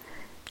weakness.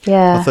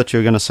 Yeah. I thought you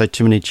were going to say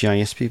too many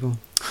GIS people.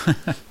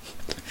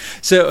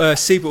 So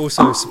SEBA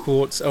also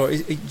supports, or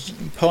you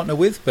partner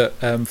with, but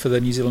for the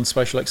New Zealand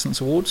Spatial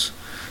Excellence Awards.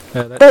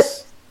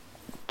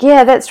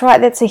 That's right.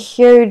 That's a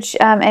huge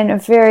and a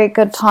very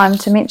good time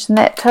to mention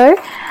that too.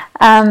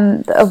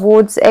 The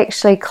awards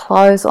actually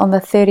close on the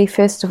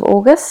 31st of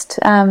August,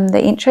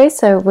 the entries.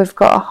 So we've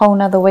got a whole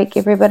nother week,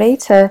 everybody,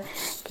 to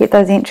get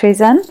those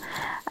entries in.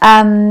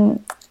 So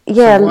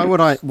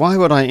why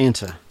would I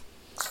enter?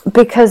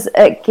 Because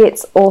it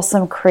gets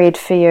awesome cred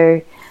for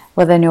you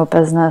within your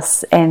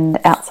business and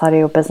outside of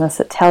your business.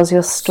 It tells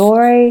your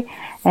story,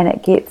 and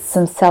it gets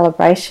some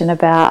celebration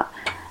about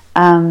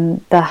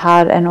the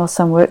hard and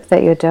awesome work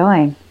that you're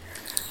doing.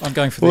 I'm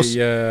going for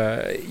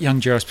the Young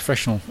GRS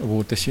Professional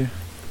Award this year.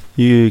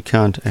 You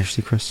can't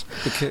actually, Chris.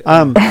 Because,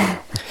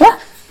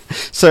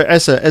 So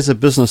as a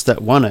business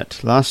that won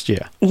it last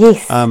year,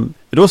 Yes.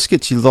 it also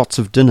gets you lots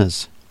of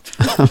dinners.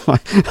 my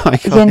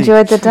You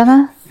enjoyed the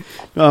dinner?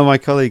 Oh, my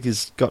colleague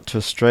has got to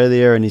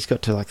Australia and he's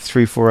got to like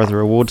 3-4 other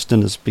awards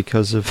dinners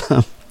because of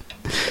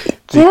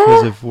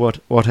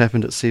what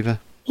happened at SIVA.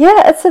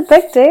 Yeah, it's a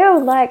big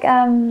deal. Like,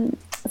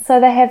 so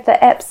they have the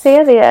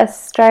APSEA,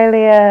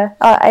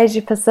 the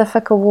Asia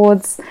Pacific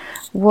Awards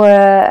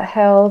were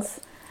held,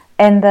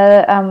 and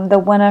the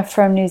winner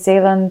from New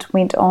Zealand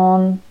went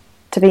on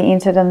to be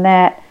entered in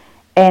that,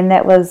 and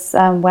that was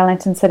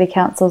Wellington City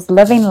Council's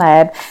Living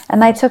Lab,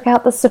 and they took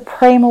out the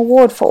Supreme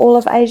Award for all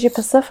of Asia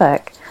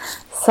Pacific.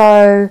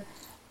 So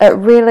it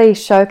really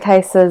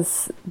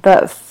showcases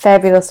the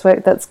fabulous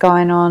work that's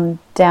going on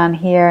down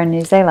here in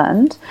New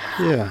Zealand.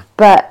 Yeah.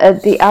 But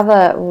the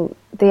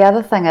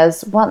other thing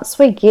is, once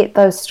we get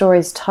those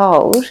stories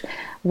told,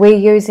 we're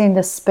asking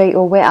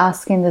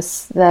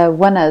the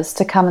winners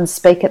to come and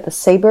speak at the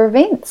SIBA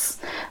events.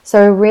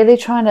 So we're really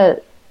trying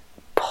to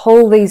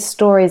pull these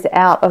stories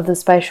out of the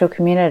spatial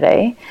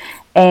community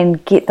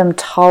and get them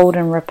told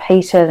and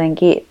repeated and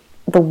get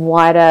the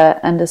wider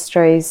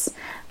industry's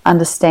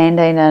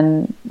understanding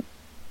and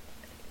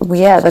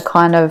the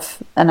kind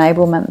of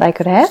enablement they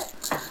could have.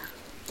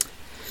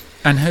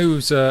 and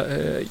who's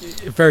a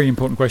very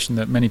important question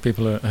that many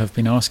people have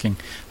been asking,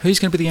 who's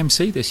going to be the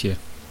MC this year?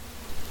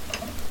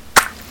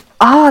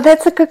 Oh,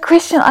 that's a good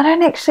question. I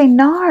don't actually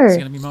know. Is it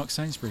going to be Mark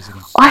Sainsbury's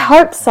again? I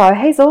hope so.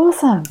 He's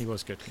awesome. He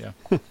was good, yeah.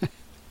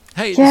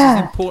 Hey, Yeah. this is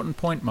an important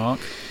point, Mark.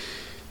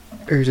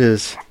 It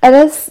is. It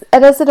is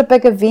at a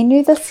bigger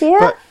venue this year.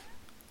 But-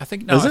 I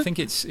think Is it? think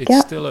it's Yeah.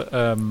 still at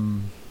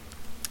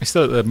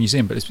the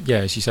museum, but it's,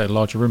 as you say,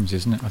 larger rooms,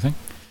 isn't it? I think.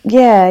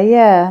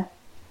 Yeah.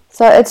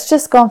 So it's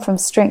just gone from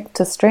strength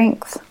to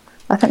strength.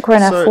 I think we're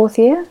in our 4th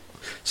year.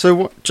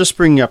 So just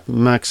bringing up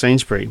Mark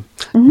Sainsbury,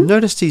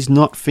 noticed he's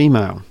not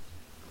female.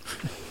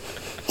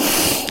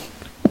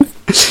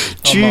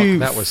 Mark,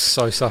 that was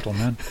so subtle,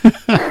 man.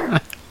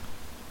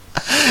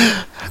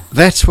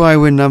 That's why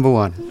we're number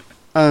one.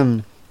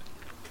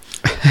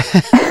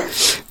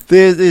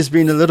 There's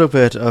been a little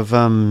bit of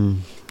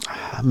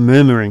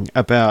murmuring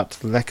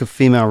about lack of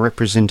female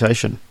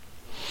representation.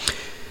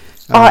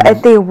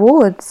 At the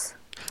awards.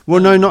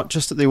 Well, no, not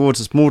just at the awards.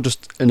 It's more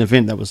just an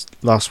event that was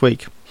last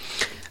week.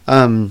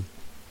 That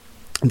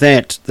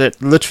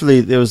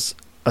literally there was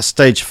a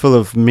stage full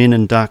of men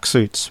in dark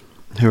suits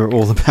who were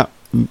all about.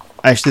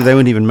 Actually, they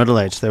weren't even middle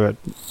aged. They were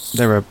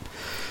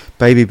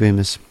baby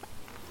boomers.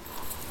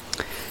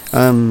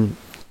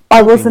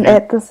 I wasn't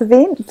at this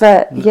event,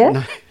 but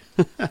yeah.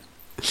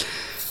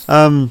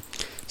 No.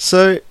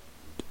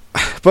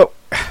 But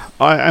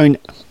I mean,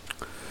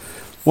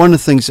 one of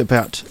the things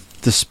about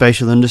the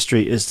spatial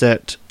industry is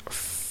that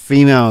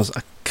females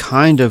are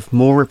kind of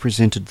more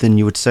represented than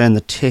you would say in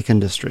the tech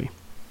industry.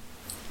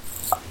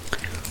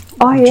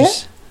 Oh, yeah?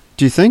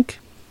 Do you think?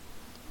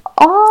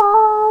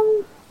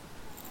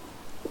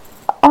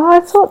 I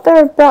thought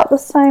they're about the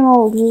same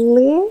or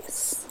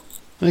less.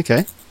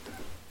 Okay.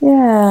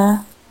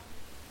 Yeah,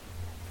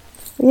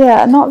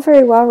 not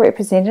very well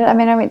represented. I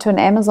mean, I went to an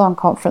Amazon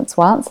conference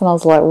once and I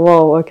was like,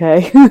 whoa,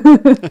 okay.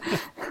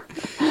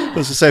 I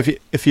was to say,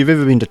 if you've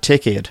ever been to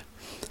TechEd,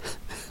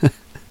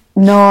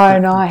 No,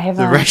 I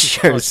haven't. the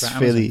ratio is Surprised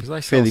about Amazon, 'cause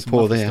they sell fairly some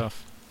poor lovely there.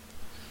 stuff.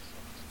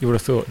 You would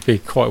have thought it'd be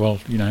quite well,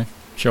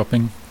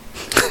 shopping.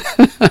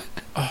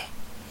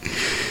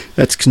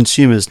 That's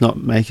consumers,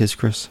 not makers,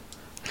 Chris.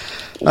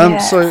 Yeah.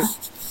 So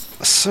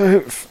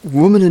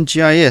woman in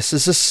GIS,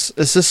 is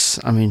this?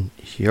 I mean,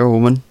 you're a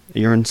woman.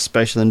 You're in the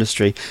spatial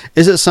industry.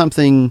 Is it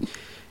something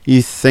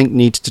you think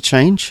needs to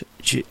change?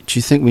 Do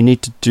you think we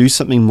need to do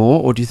something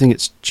more, or do you think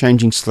it's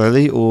changing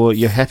slowly, or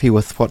you're happy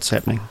with what's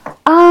happening?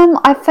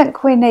 I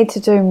think we need to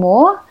do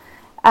more.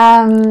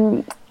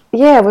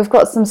 We've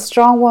got some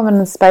strong women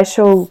in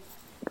spatial.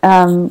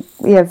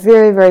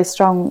 Very, very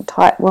strong,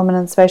 tight women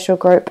in spatial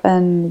group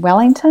in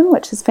Wellington,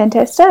 which is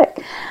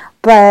fantastic.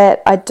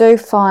 But I do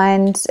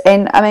find,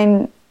 and I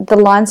mean, the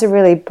lines are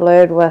really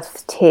blurred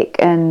with tech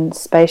and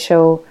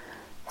spatial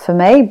for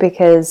me,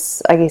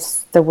 because I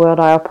guess the world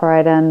I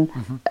operate in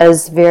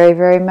is very,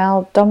 very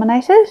male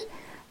dominated.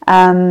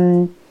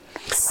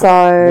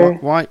 So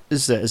Why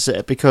is that? Is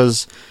that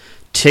because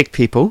tech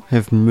people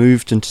have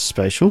moved into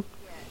spatial?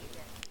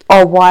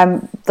 why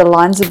the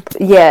lines are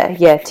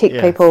tech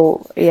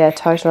people,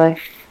 totally.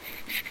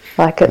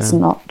 Like it's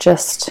not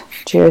just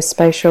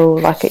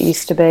geospatial like it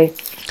used to be.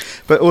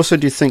 But also,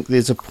 do you think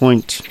there's a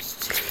point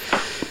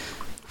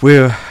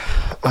where,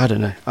 I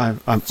don't know,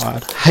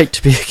 I'd hate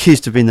to be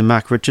accused of being the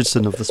Mark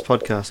Richardson of this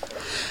podcast,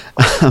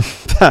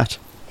 but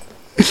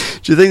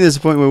do you think there's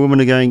a point where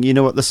women are going, you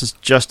know what, this is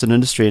just an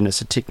industry and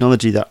it's a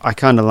technology that I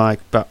kind of like,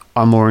 but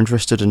I'm more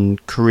interested in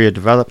career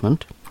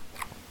development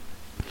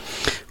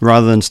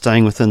rather than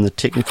staying within the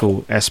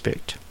technical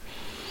aspect?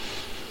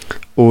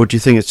 Or do you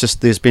think it's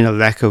just there's been a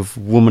lack of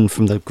women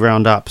from the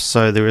ground up,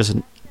 so there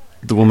isn't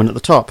the woman at the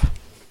top?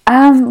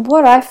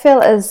 What I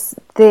feel is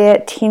there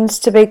tends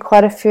to be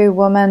quite a few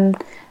women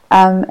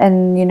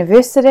in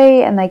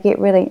university, and they get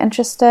really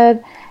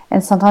interested,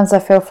 and sometimes I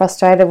feel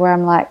frustrated where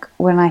I'm like,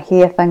 when I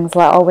hear things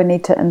like, oh, we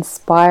need to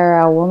inspire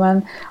our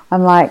women,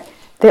 I'm like,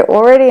 they're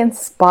already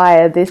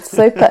inspired, they're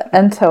super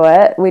into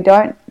it,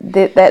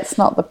 that's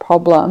not the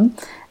problem.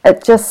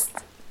 It just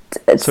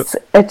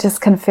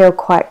can feel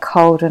quite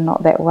cold and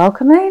not that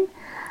welcoming,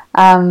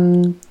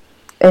 and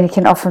you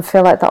can often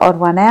feel like the odd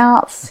one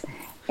out.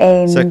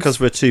 And So because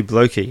we're too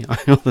blokey,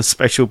 all the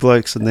special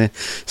blokes and their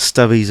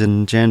stubbies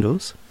and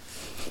jandals.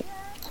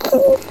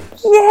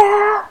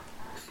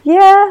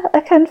 Yeah,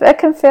 it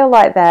can feel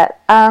like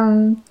that.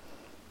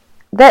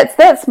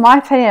 That's my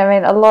opinion. I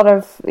mean, a lot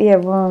of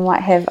women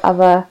might have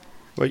other.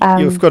 Well,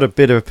 you've got a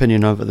better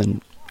opinion of it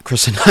than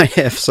Chris and I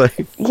have. So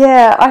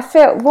yeah, I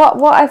feel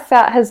what I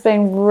felt has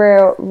been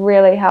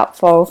really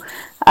helpful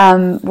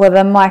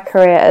within my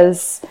career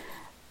is,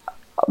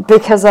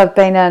 because I've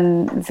been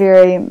in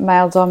very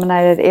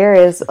male-dominated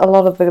areas, a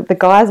lot of the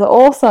guys are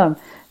awesome.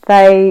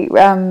 They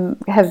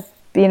have,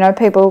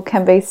 people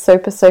can be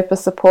super, super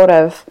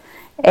supportive,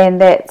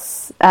 and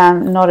that's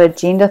not a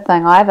gender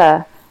thing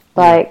either.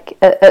 Like,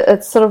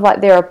 it's sort of like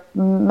there are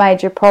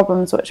major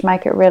problems which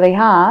make it really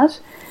hard,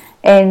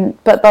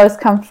 but those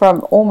come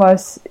from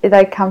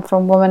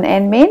women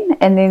and men,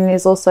 and then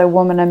there's also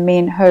women and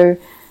men who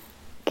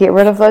get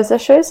rid of those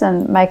issues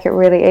and make it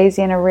really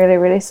easy and are really,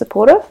 really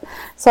supportive.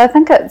 So I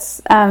think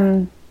it's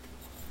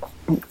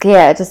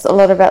just a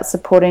lot about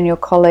supporting your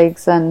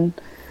colleagues and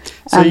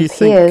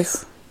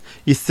peers.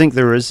 You think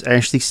there is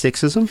actually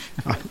sexism?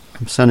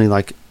 I'm sounding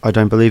like I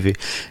don't believe you.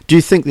 Do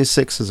you think there's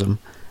sexism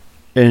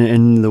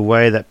in the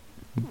way that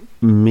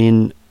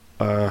men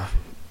are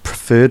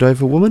preferred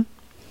over women?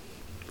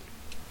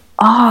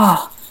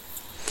 Oh,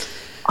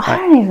 I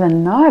don't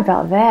even know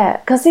about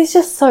that, because there's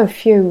just so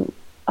few.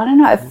 I don't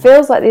know, it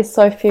feels like there's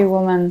so few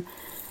women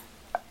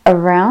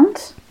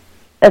around.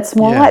 It's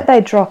more like they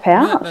drop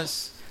out.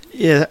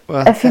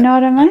 If you know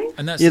what I mean.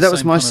 And that's that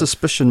was my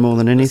suspicion more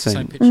than anything. That's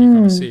the same picture you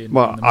kind of see in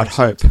I'd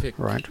hope,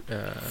 right?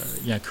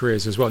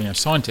 Careers as well.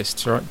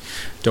 Scientists, right,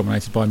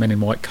 dominated by men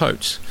in white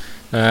coats,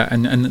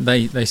 and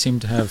they seem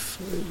to have,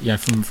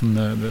 from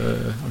the I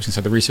was going to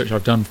say the research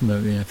I've done, from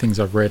the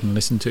things I've read and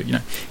listened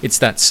to, it's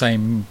that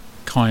same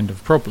kind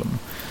of problem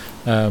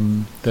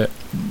that.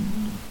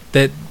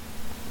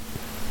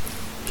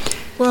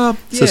 Well,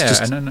 so it's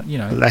just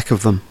lack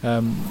of them.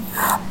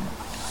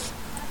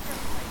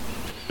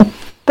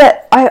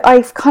 But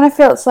I kind of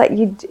feel it's like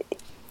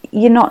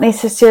you're not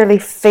necessarily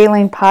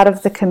feeling part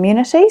of the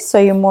community, so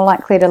you're more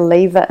likely to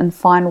leave it and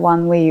find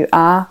one where you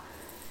are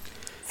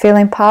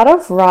feeling part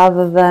of,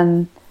 rather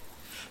than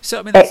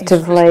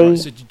actively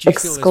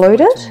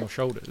excluded.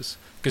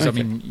 Because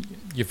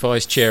you're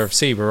vice chair of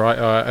CEBA, right?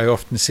 I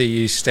often see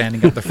you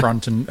standing at the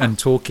front and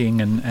talking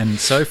and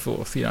so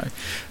forth. Do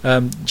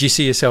you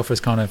see yourself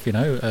as kind of a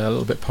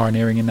little bit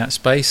pioneering in that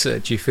space?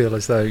 Do you feel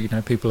as though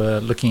people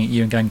are looking at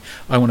you and going,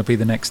 "I want to be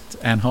the next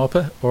Anne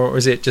Harper," or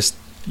is it just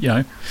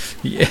yeah?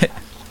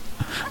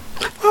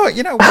 Oh,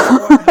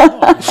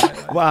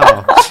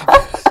 wow.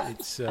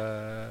 It's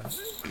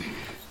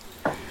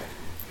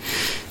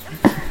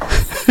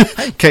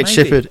Kate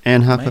Shepherd,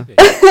 Anne Harper.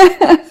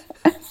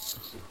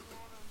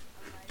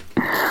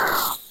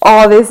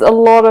 Oh, there's a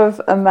lot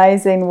of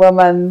amazing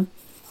women,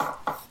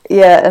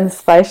 in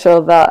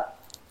spatial that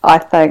I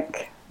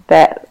think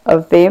that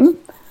of them.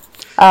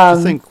 I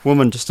think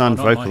women just aren't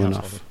vocal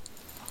enough.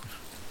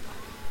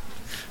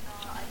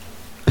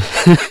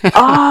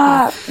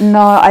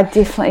 No, I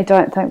definitely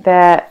don't think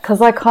that,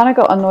 because I kind of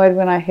got annoyed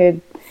when I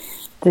heard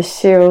the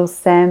Sheryl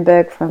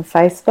Sandberg from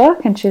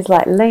Facebook, and she's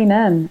like, lean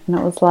in, and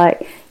it was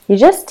like, you're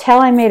just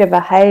telling me to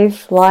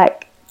behave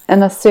like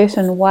in a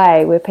certain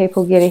way where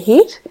people get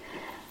ahead.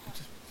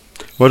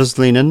 What does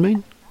lean in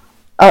mean?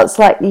 Oh, it's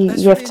like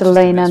you have to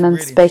lean in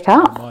and speak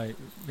up. A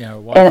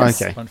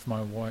bunch of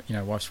my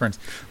wife's friends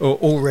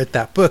all read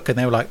that book, and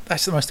they were like,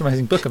 "That's the most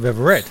amazing book I've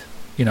ever read."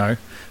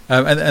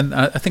 And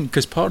I think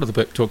because part of the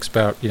book talks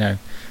about an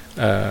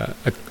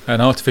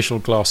artificial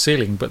glass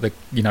ceiling, but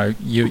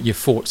you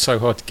fought so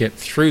hard to get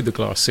through the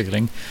glass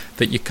ceiling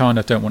that you kind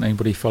of don't want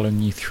anybody following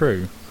you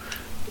through.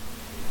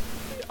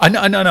 I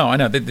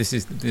know. This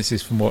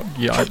is from what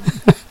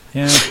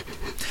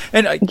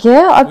And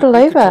I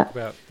believe it. Talk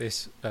about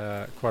this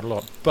quite a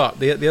lot, but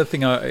the other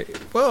thing, I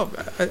don't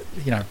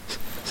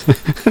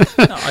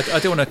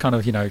want to kind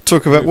of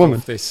talk about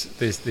women.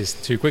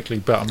 This too quickly,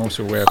 but I'm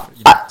also aware of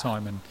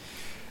time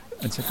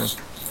and so forth.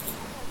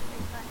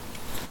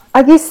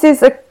 I guess there's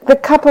the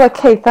couple of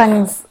key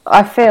things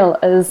I feel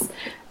is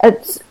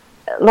it's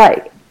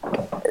like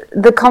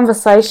the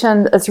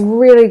conversation is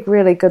really,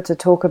 really good to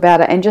talk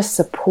about it and just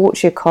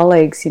support your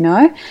colleagues.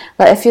 Like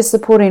if you're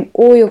supporting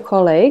all your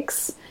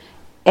colleagues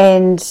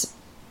and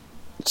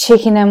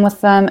checking in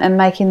with them and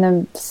making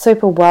them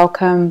super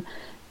welcome,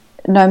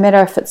 no matter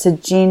if it's a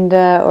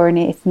gender or an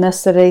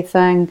ethnicity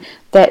thing,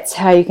 that's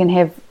how you can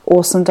have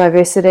awesome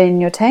diversity in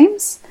your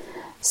teams.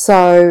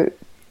 So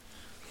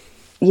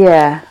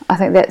yeah, I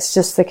think that's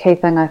just the key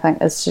thing, I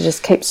think, is to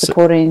just keep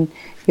supporting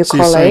your So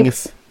you're colleagues.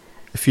 saying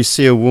if you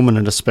see a woman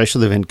at a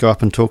special event, go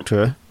up and talk to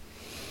her.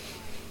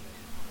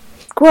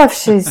 Well, if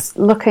she's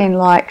looking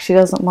like she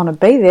doesn't want to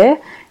be there,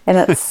 and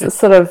it's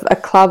sort of a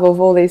club of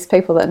all these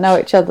people that know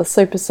each other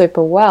super,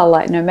 super well,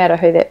 like no matter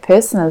who that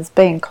person is,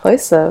 be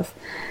inclusive.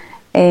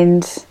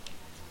 And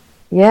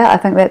yeah, I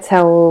think that's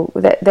how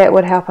that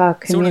would help our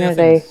It's one of the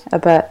community things. a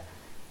bit.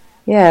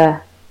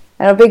 Yeah.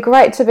 And it'll be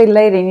great to be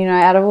leading, you know,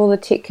 out of all the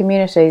tech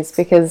communities,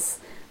 because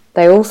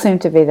they all seem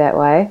to be that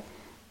way.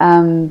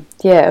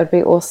 Yeah, it would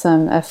be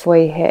awesome if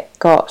we had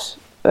got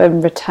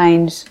and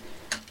retained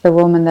the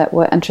women that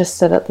were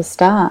interested at the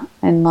start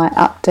and like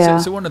upped our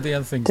So one of the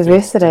other things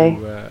diversity.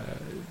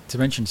 to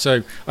mention.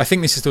 So I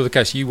think this is still the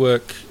case. You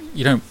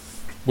don't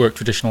work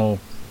traditional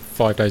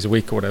 5 days a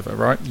week or whatever,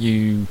 right?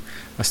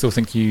 I still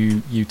think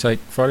you take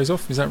Fridays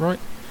off. Is that right?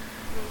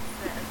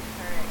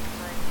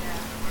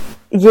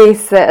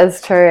 Yes, that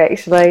is true,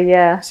 actually,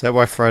 yeah. Is that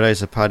why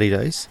Fridays are party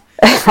days?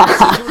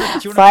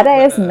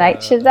 Friday is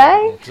Nature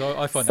Day. 'Cause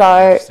I find So-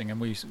 that interesting, and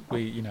we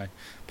you know,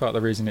 part of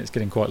the reason it's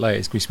getting quite late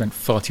is 'cause we spent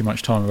far too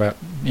much time about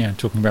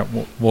talking about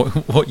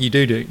what you do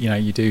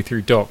you do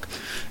through Doc.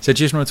 So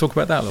do you just want to talk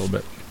about that a little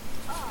bit?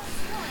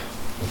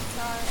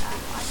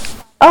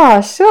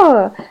 Oh,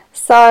 sure.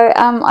 So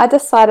I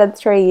decided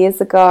 3 years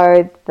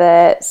ago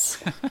that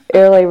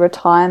early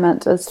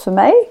retirement is for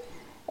me.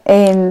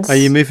 And Are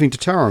you moving to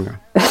Tauranga?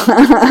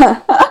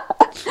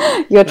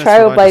 you're That's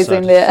what I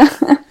trailblazing there.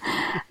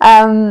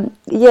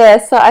 Yeah,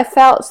 so I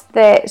felt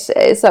that, so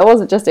it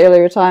wasn't just early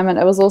retirement,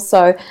 it was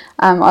also,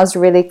 I was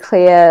really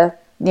clear,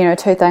 you know,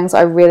 two things.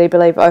 I really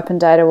believe open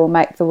data will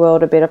make the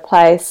world a better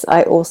place.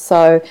 I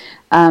also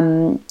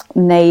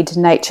need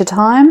nature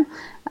time.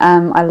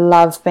 I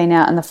love being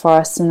out in the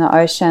forests and the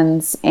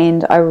oceans,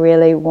 and I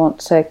really want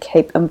to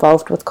keep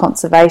involved with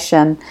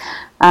conservation.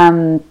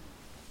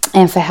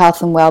 And for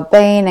health and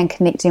well-being and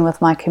connecting with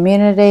my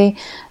community.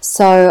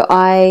 So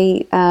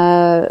I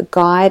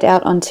guide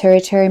out on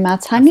Teritiri And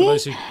for Matangi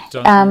those who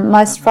don't know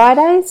most that,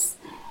 Fridays.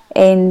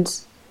 And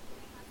so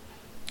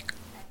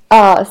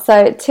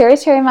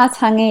Teritiri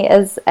Matangi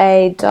is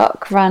a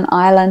dock-run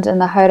island in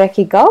the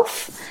Hauraki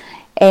Gulf,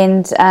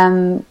 and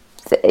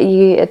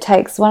it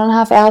takes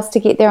 1.5 hours to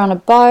get there on a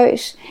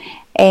boat.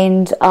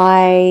 And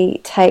I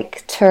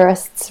take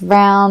tourists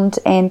round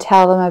and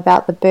tell them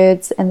about the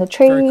birds and the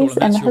trees very cool,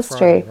 and that's the your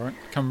history. Friday, right?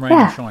 Come rain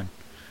Yeah. or shine.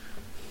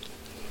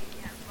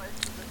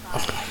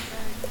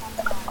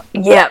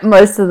 Yeah,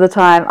 most of the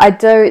time. I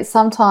do.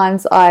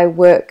 Sometimes I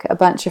work a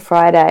bunch of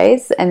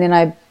Fridays and then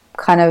I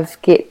kind of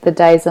get the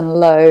days in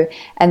lieu,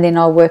 and then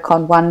I'll work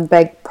on one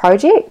big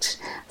project.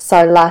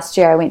 So last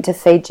year I went to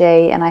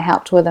Fiji and I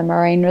helped with a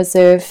marine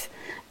reserve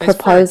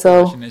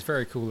proposal. It's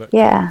very cool that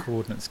Yeah.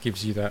 Coordinates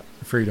gives you that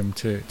freedom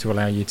to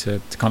allow you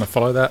to kind of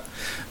follow that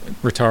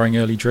retiring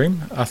early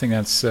dream. I think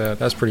that's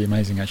pretty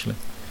amazing, actually.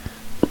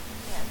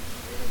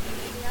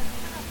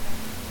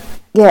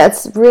 Yeah,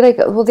 it's really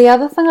good. Well, the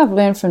other thing I've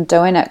learned from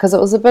doing it, because it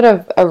was a bit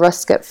of a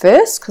risk at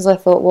first, because I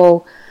thought,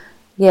 well,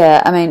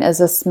 yeah, I mean, does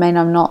this mean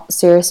I'm not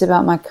serious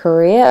about my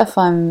career if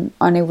I'm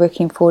only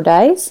working 4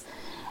 days?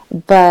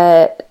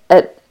 But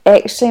it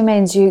actually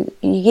means you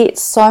get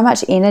so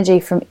much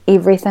energy from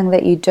everything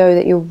that you do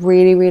that you're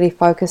really, really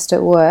focused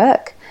at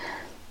work.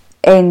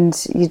 And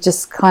you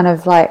just kind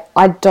of like,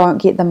 I don't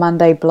get the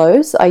Monday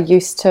blues. I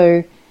used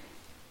to,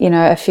 you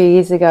know, a few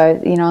years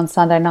ago, you know, on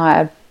Sunday night,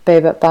 I'd be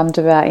a bit bummed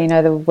about, you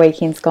know, the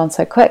weekend's gone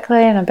so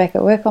quickly and I'm back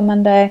at work on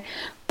Monday.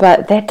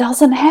 But that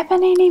doesn't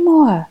happen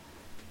anymore.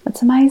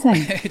 It's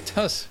amazing. It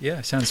does. Yeah,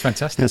 it sounds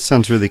fantastic. That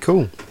sounds really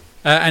cool.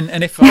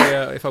 And if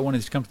I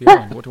wanted to come to the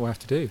island, what do I have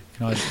to do?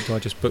 Do I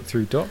just book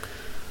through Doc?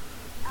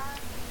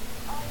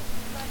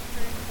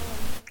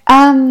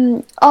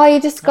 You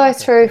just go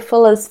through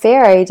Fuller's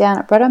Ferry down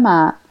at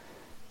Britomart.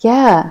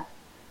 Yeah.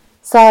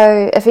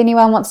 So if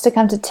anyone wants to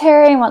come to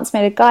Terry and wants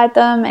me to guide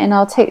them and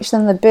I'll teach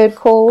them the bird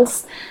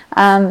calls,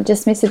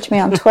 just message me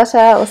on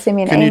Twitter or send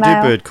me an Can email.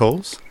 you do bird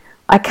calls?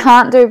 I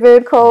can't do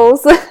bird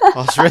calls. I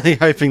was really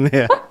hoping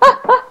there.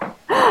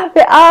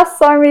 There are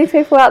so many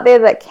people out there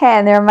that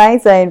can. They're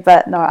amazing,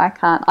 but no, I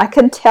can't. I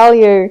can tell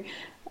you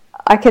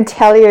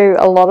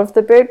a lot of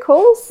the bird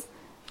calls.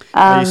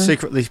 Are you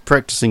secretly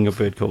practicing your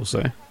bird calls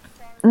though?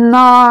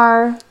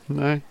 No.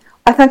 No?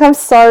 I think I'm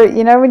so,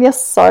 you know, when you're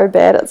so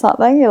bad at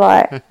something, you're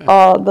like,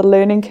 oh, the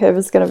learning curve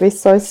is going to be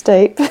so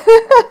steep.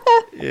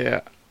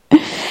 Yeah.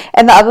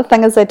 And the other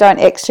thing is they don't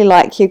actually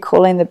like you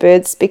calling the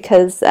birds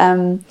because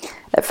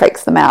it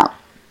freaks them out.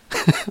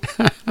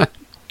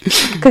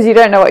 Because you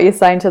don't know what you're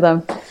saying to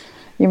them.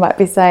 You might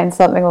be saying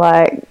something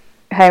like,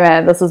 hey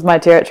man, this is my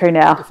territory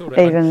now. I would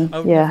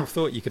Yeah. never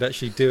thought you could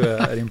actually do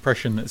an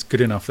impression that's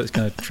good enough that's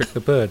going to trick the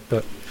bird,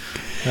 but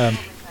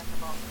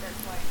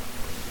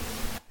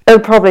It'll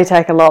probably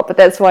take a lot, but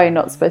that's why you're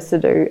not supposed to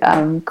do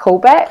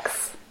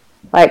callbacks,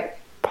 like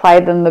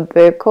play them the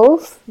bird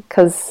calls,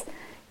 because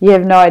you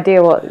have no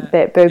idea what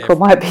that bird call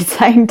might be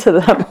saying to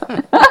them.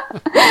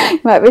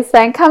 Might be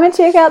saying, come and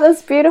check out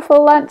this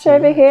beautiful lunch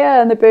over here,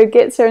 and the bird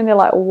gets here and they're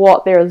like,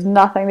 what? There is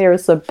nothing, there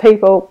is some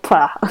people.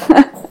 Right,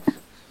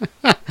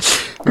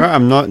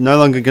 I'm no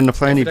longer going to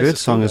play any bird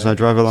song as I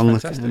drive along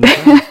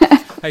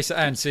the. Hey, so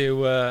Anne,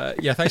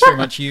 thanks very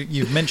much.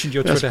 You've mentioned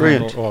your Twitter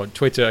handle or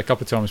Twitter a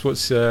couple of times.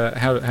 What's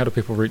how do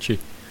people reach you?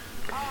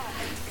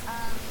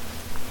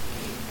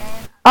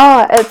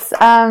 Oh, it's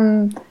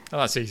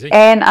that's easy.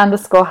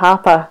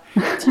 Anne_Harper.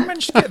 Did you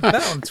manage to get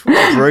that on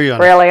Twitter? Brilliant.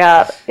 Really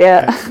hard,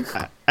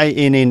 yeah.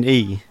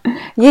 ANNE.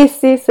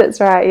 Yes, that's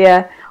right.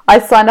 Yeah, I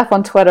signed up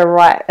on Twitter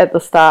right at the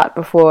start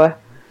before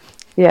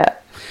I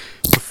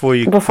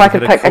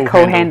could pick a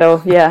cool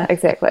handle. Yeah,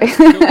 exactly.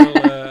 Cool.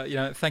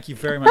 Well, thank you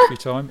very much for your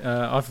time.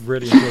 I've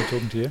really enjoyed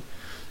talking to you,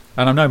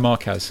 and I know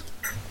Mark has.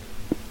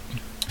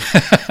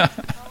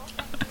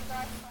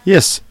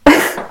 Yes.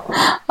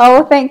 Oh,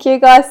 well, thank you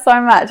guys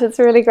so much. It's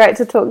really great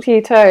to talk to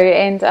you too,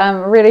 and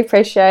really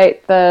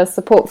appreciate the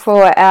support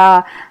for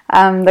our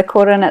the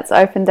Coordinates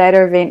Open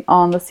Data event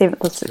on the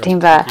 7th of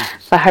September.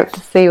 So I hope to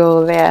see you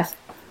all there.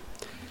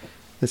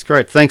 That's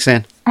great. Thanks,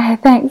 Anne.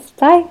 Thanks.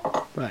 Bye.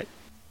 Bye.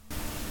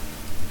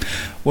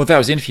 Well, that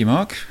was the interview,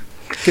 Mark.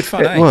 Good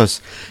fun, It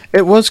was.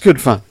 It was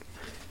good fun.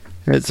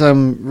 It's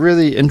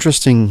really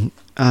interesting.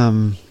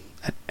 An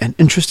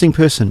interesting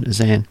person is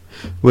Anne,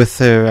 with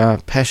her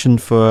passion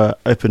for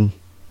open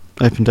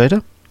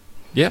data.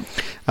 Yeah.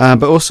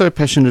 But also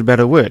passionate about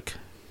her work.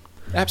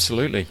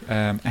 Absolutely.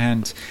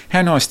 And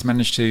how nice to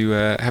manage to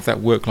have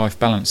that work-life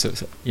balance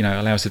that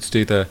allows her to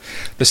do the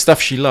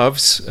stuff she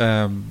loves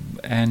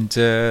and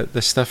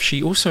the stuff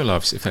she also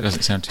loves. If that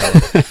doesn't sound too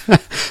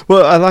right.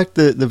 Well, I like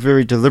the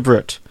very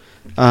deliberate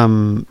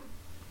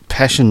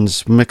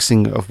passions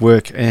mixing of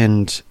work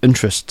and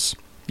interests.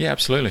 Yeah,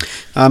 absolutely.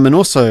 And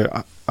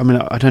also,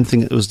 I don't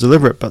think it was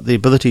deliberate, but the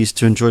abilities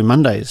to enjoy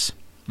Mondays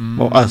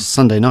or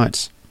Sunday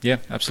nights. Yeah,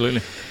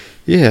 absolutely.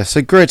 Yeah,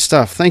 so great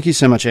stuff. Thank you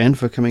so much, Anne,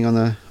 for coming on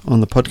the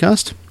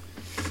podcast.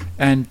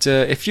 And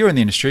if you're in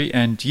the industry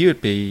and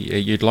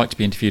you'd like to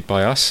be interviewed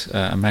by us,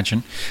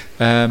 imagine,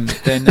 then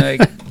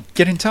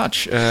get in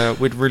touch.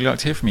 We'd really like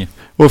to hear from you.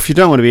 Well, if you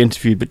don't want to be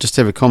interviewed, but just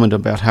have a comment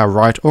about how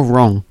right or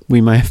wrong we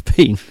may have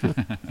been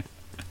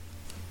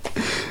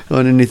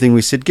on anything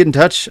we said, get in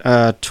touch.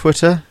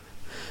 Twitter,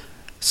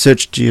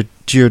 search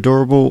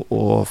Geodorable,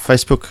 or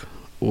Facebook,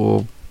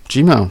 or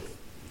Gmail.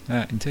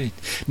 Indeed.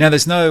 Now,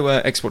 there's no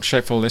export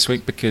shapefile this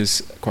week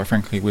because, quite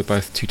frankly, we're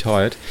both too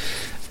tired.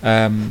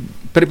 But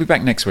it'll be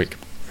back next week.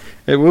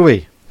 It will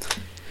be.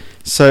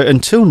 So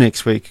until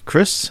next week,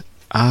 Chris,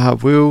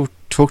 we'll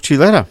talk to you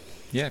later.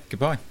 Yeah,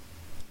 goodbye.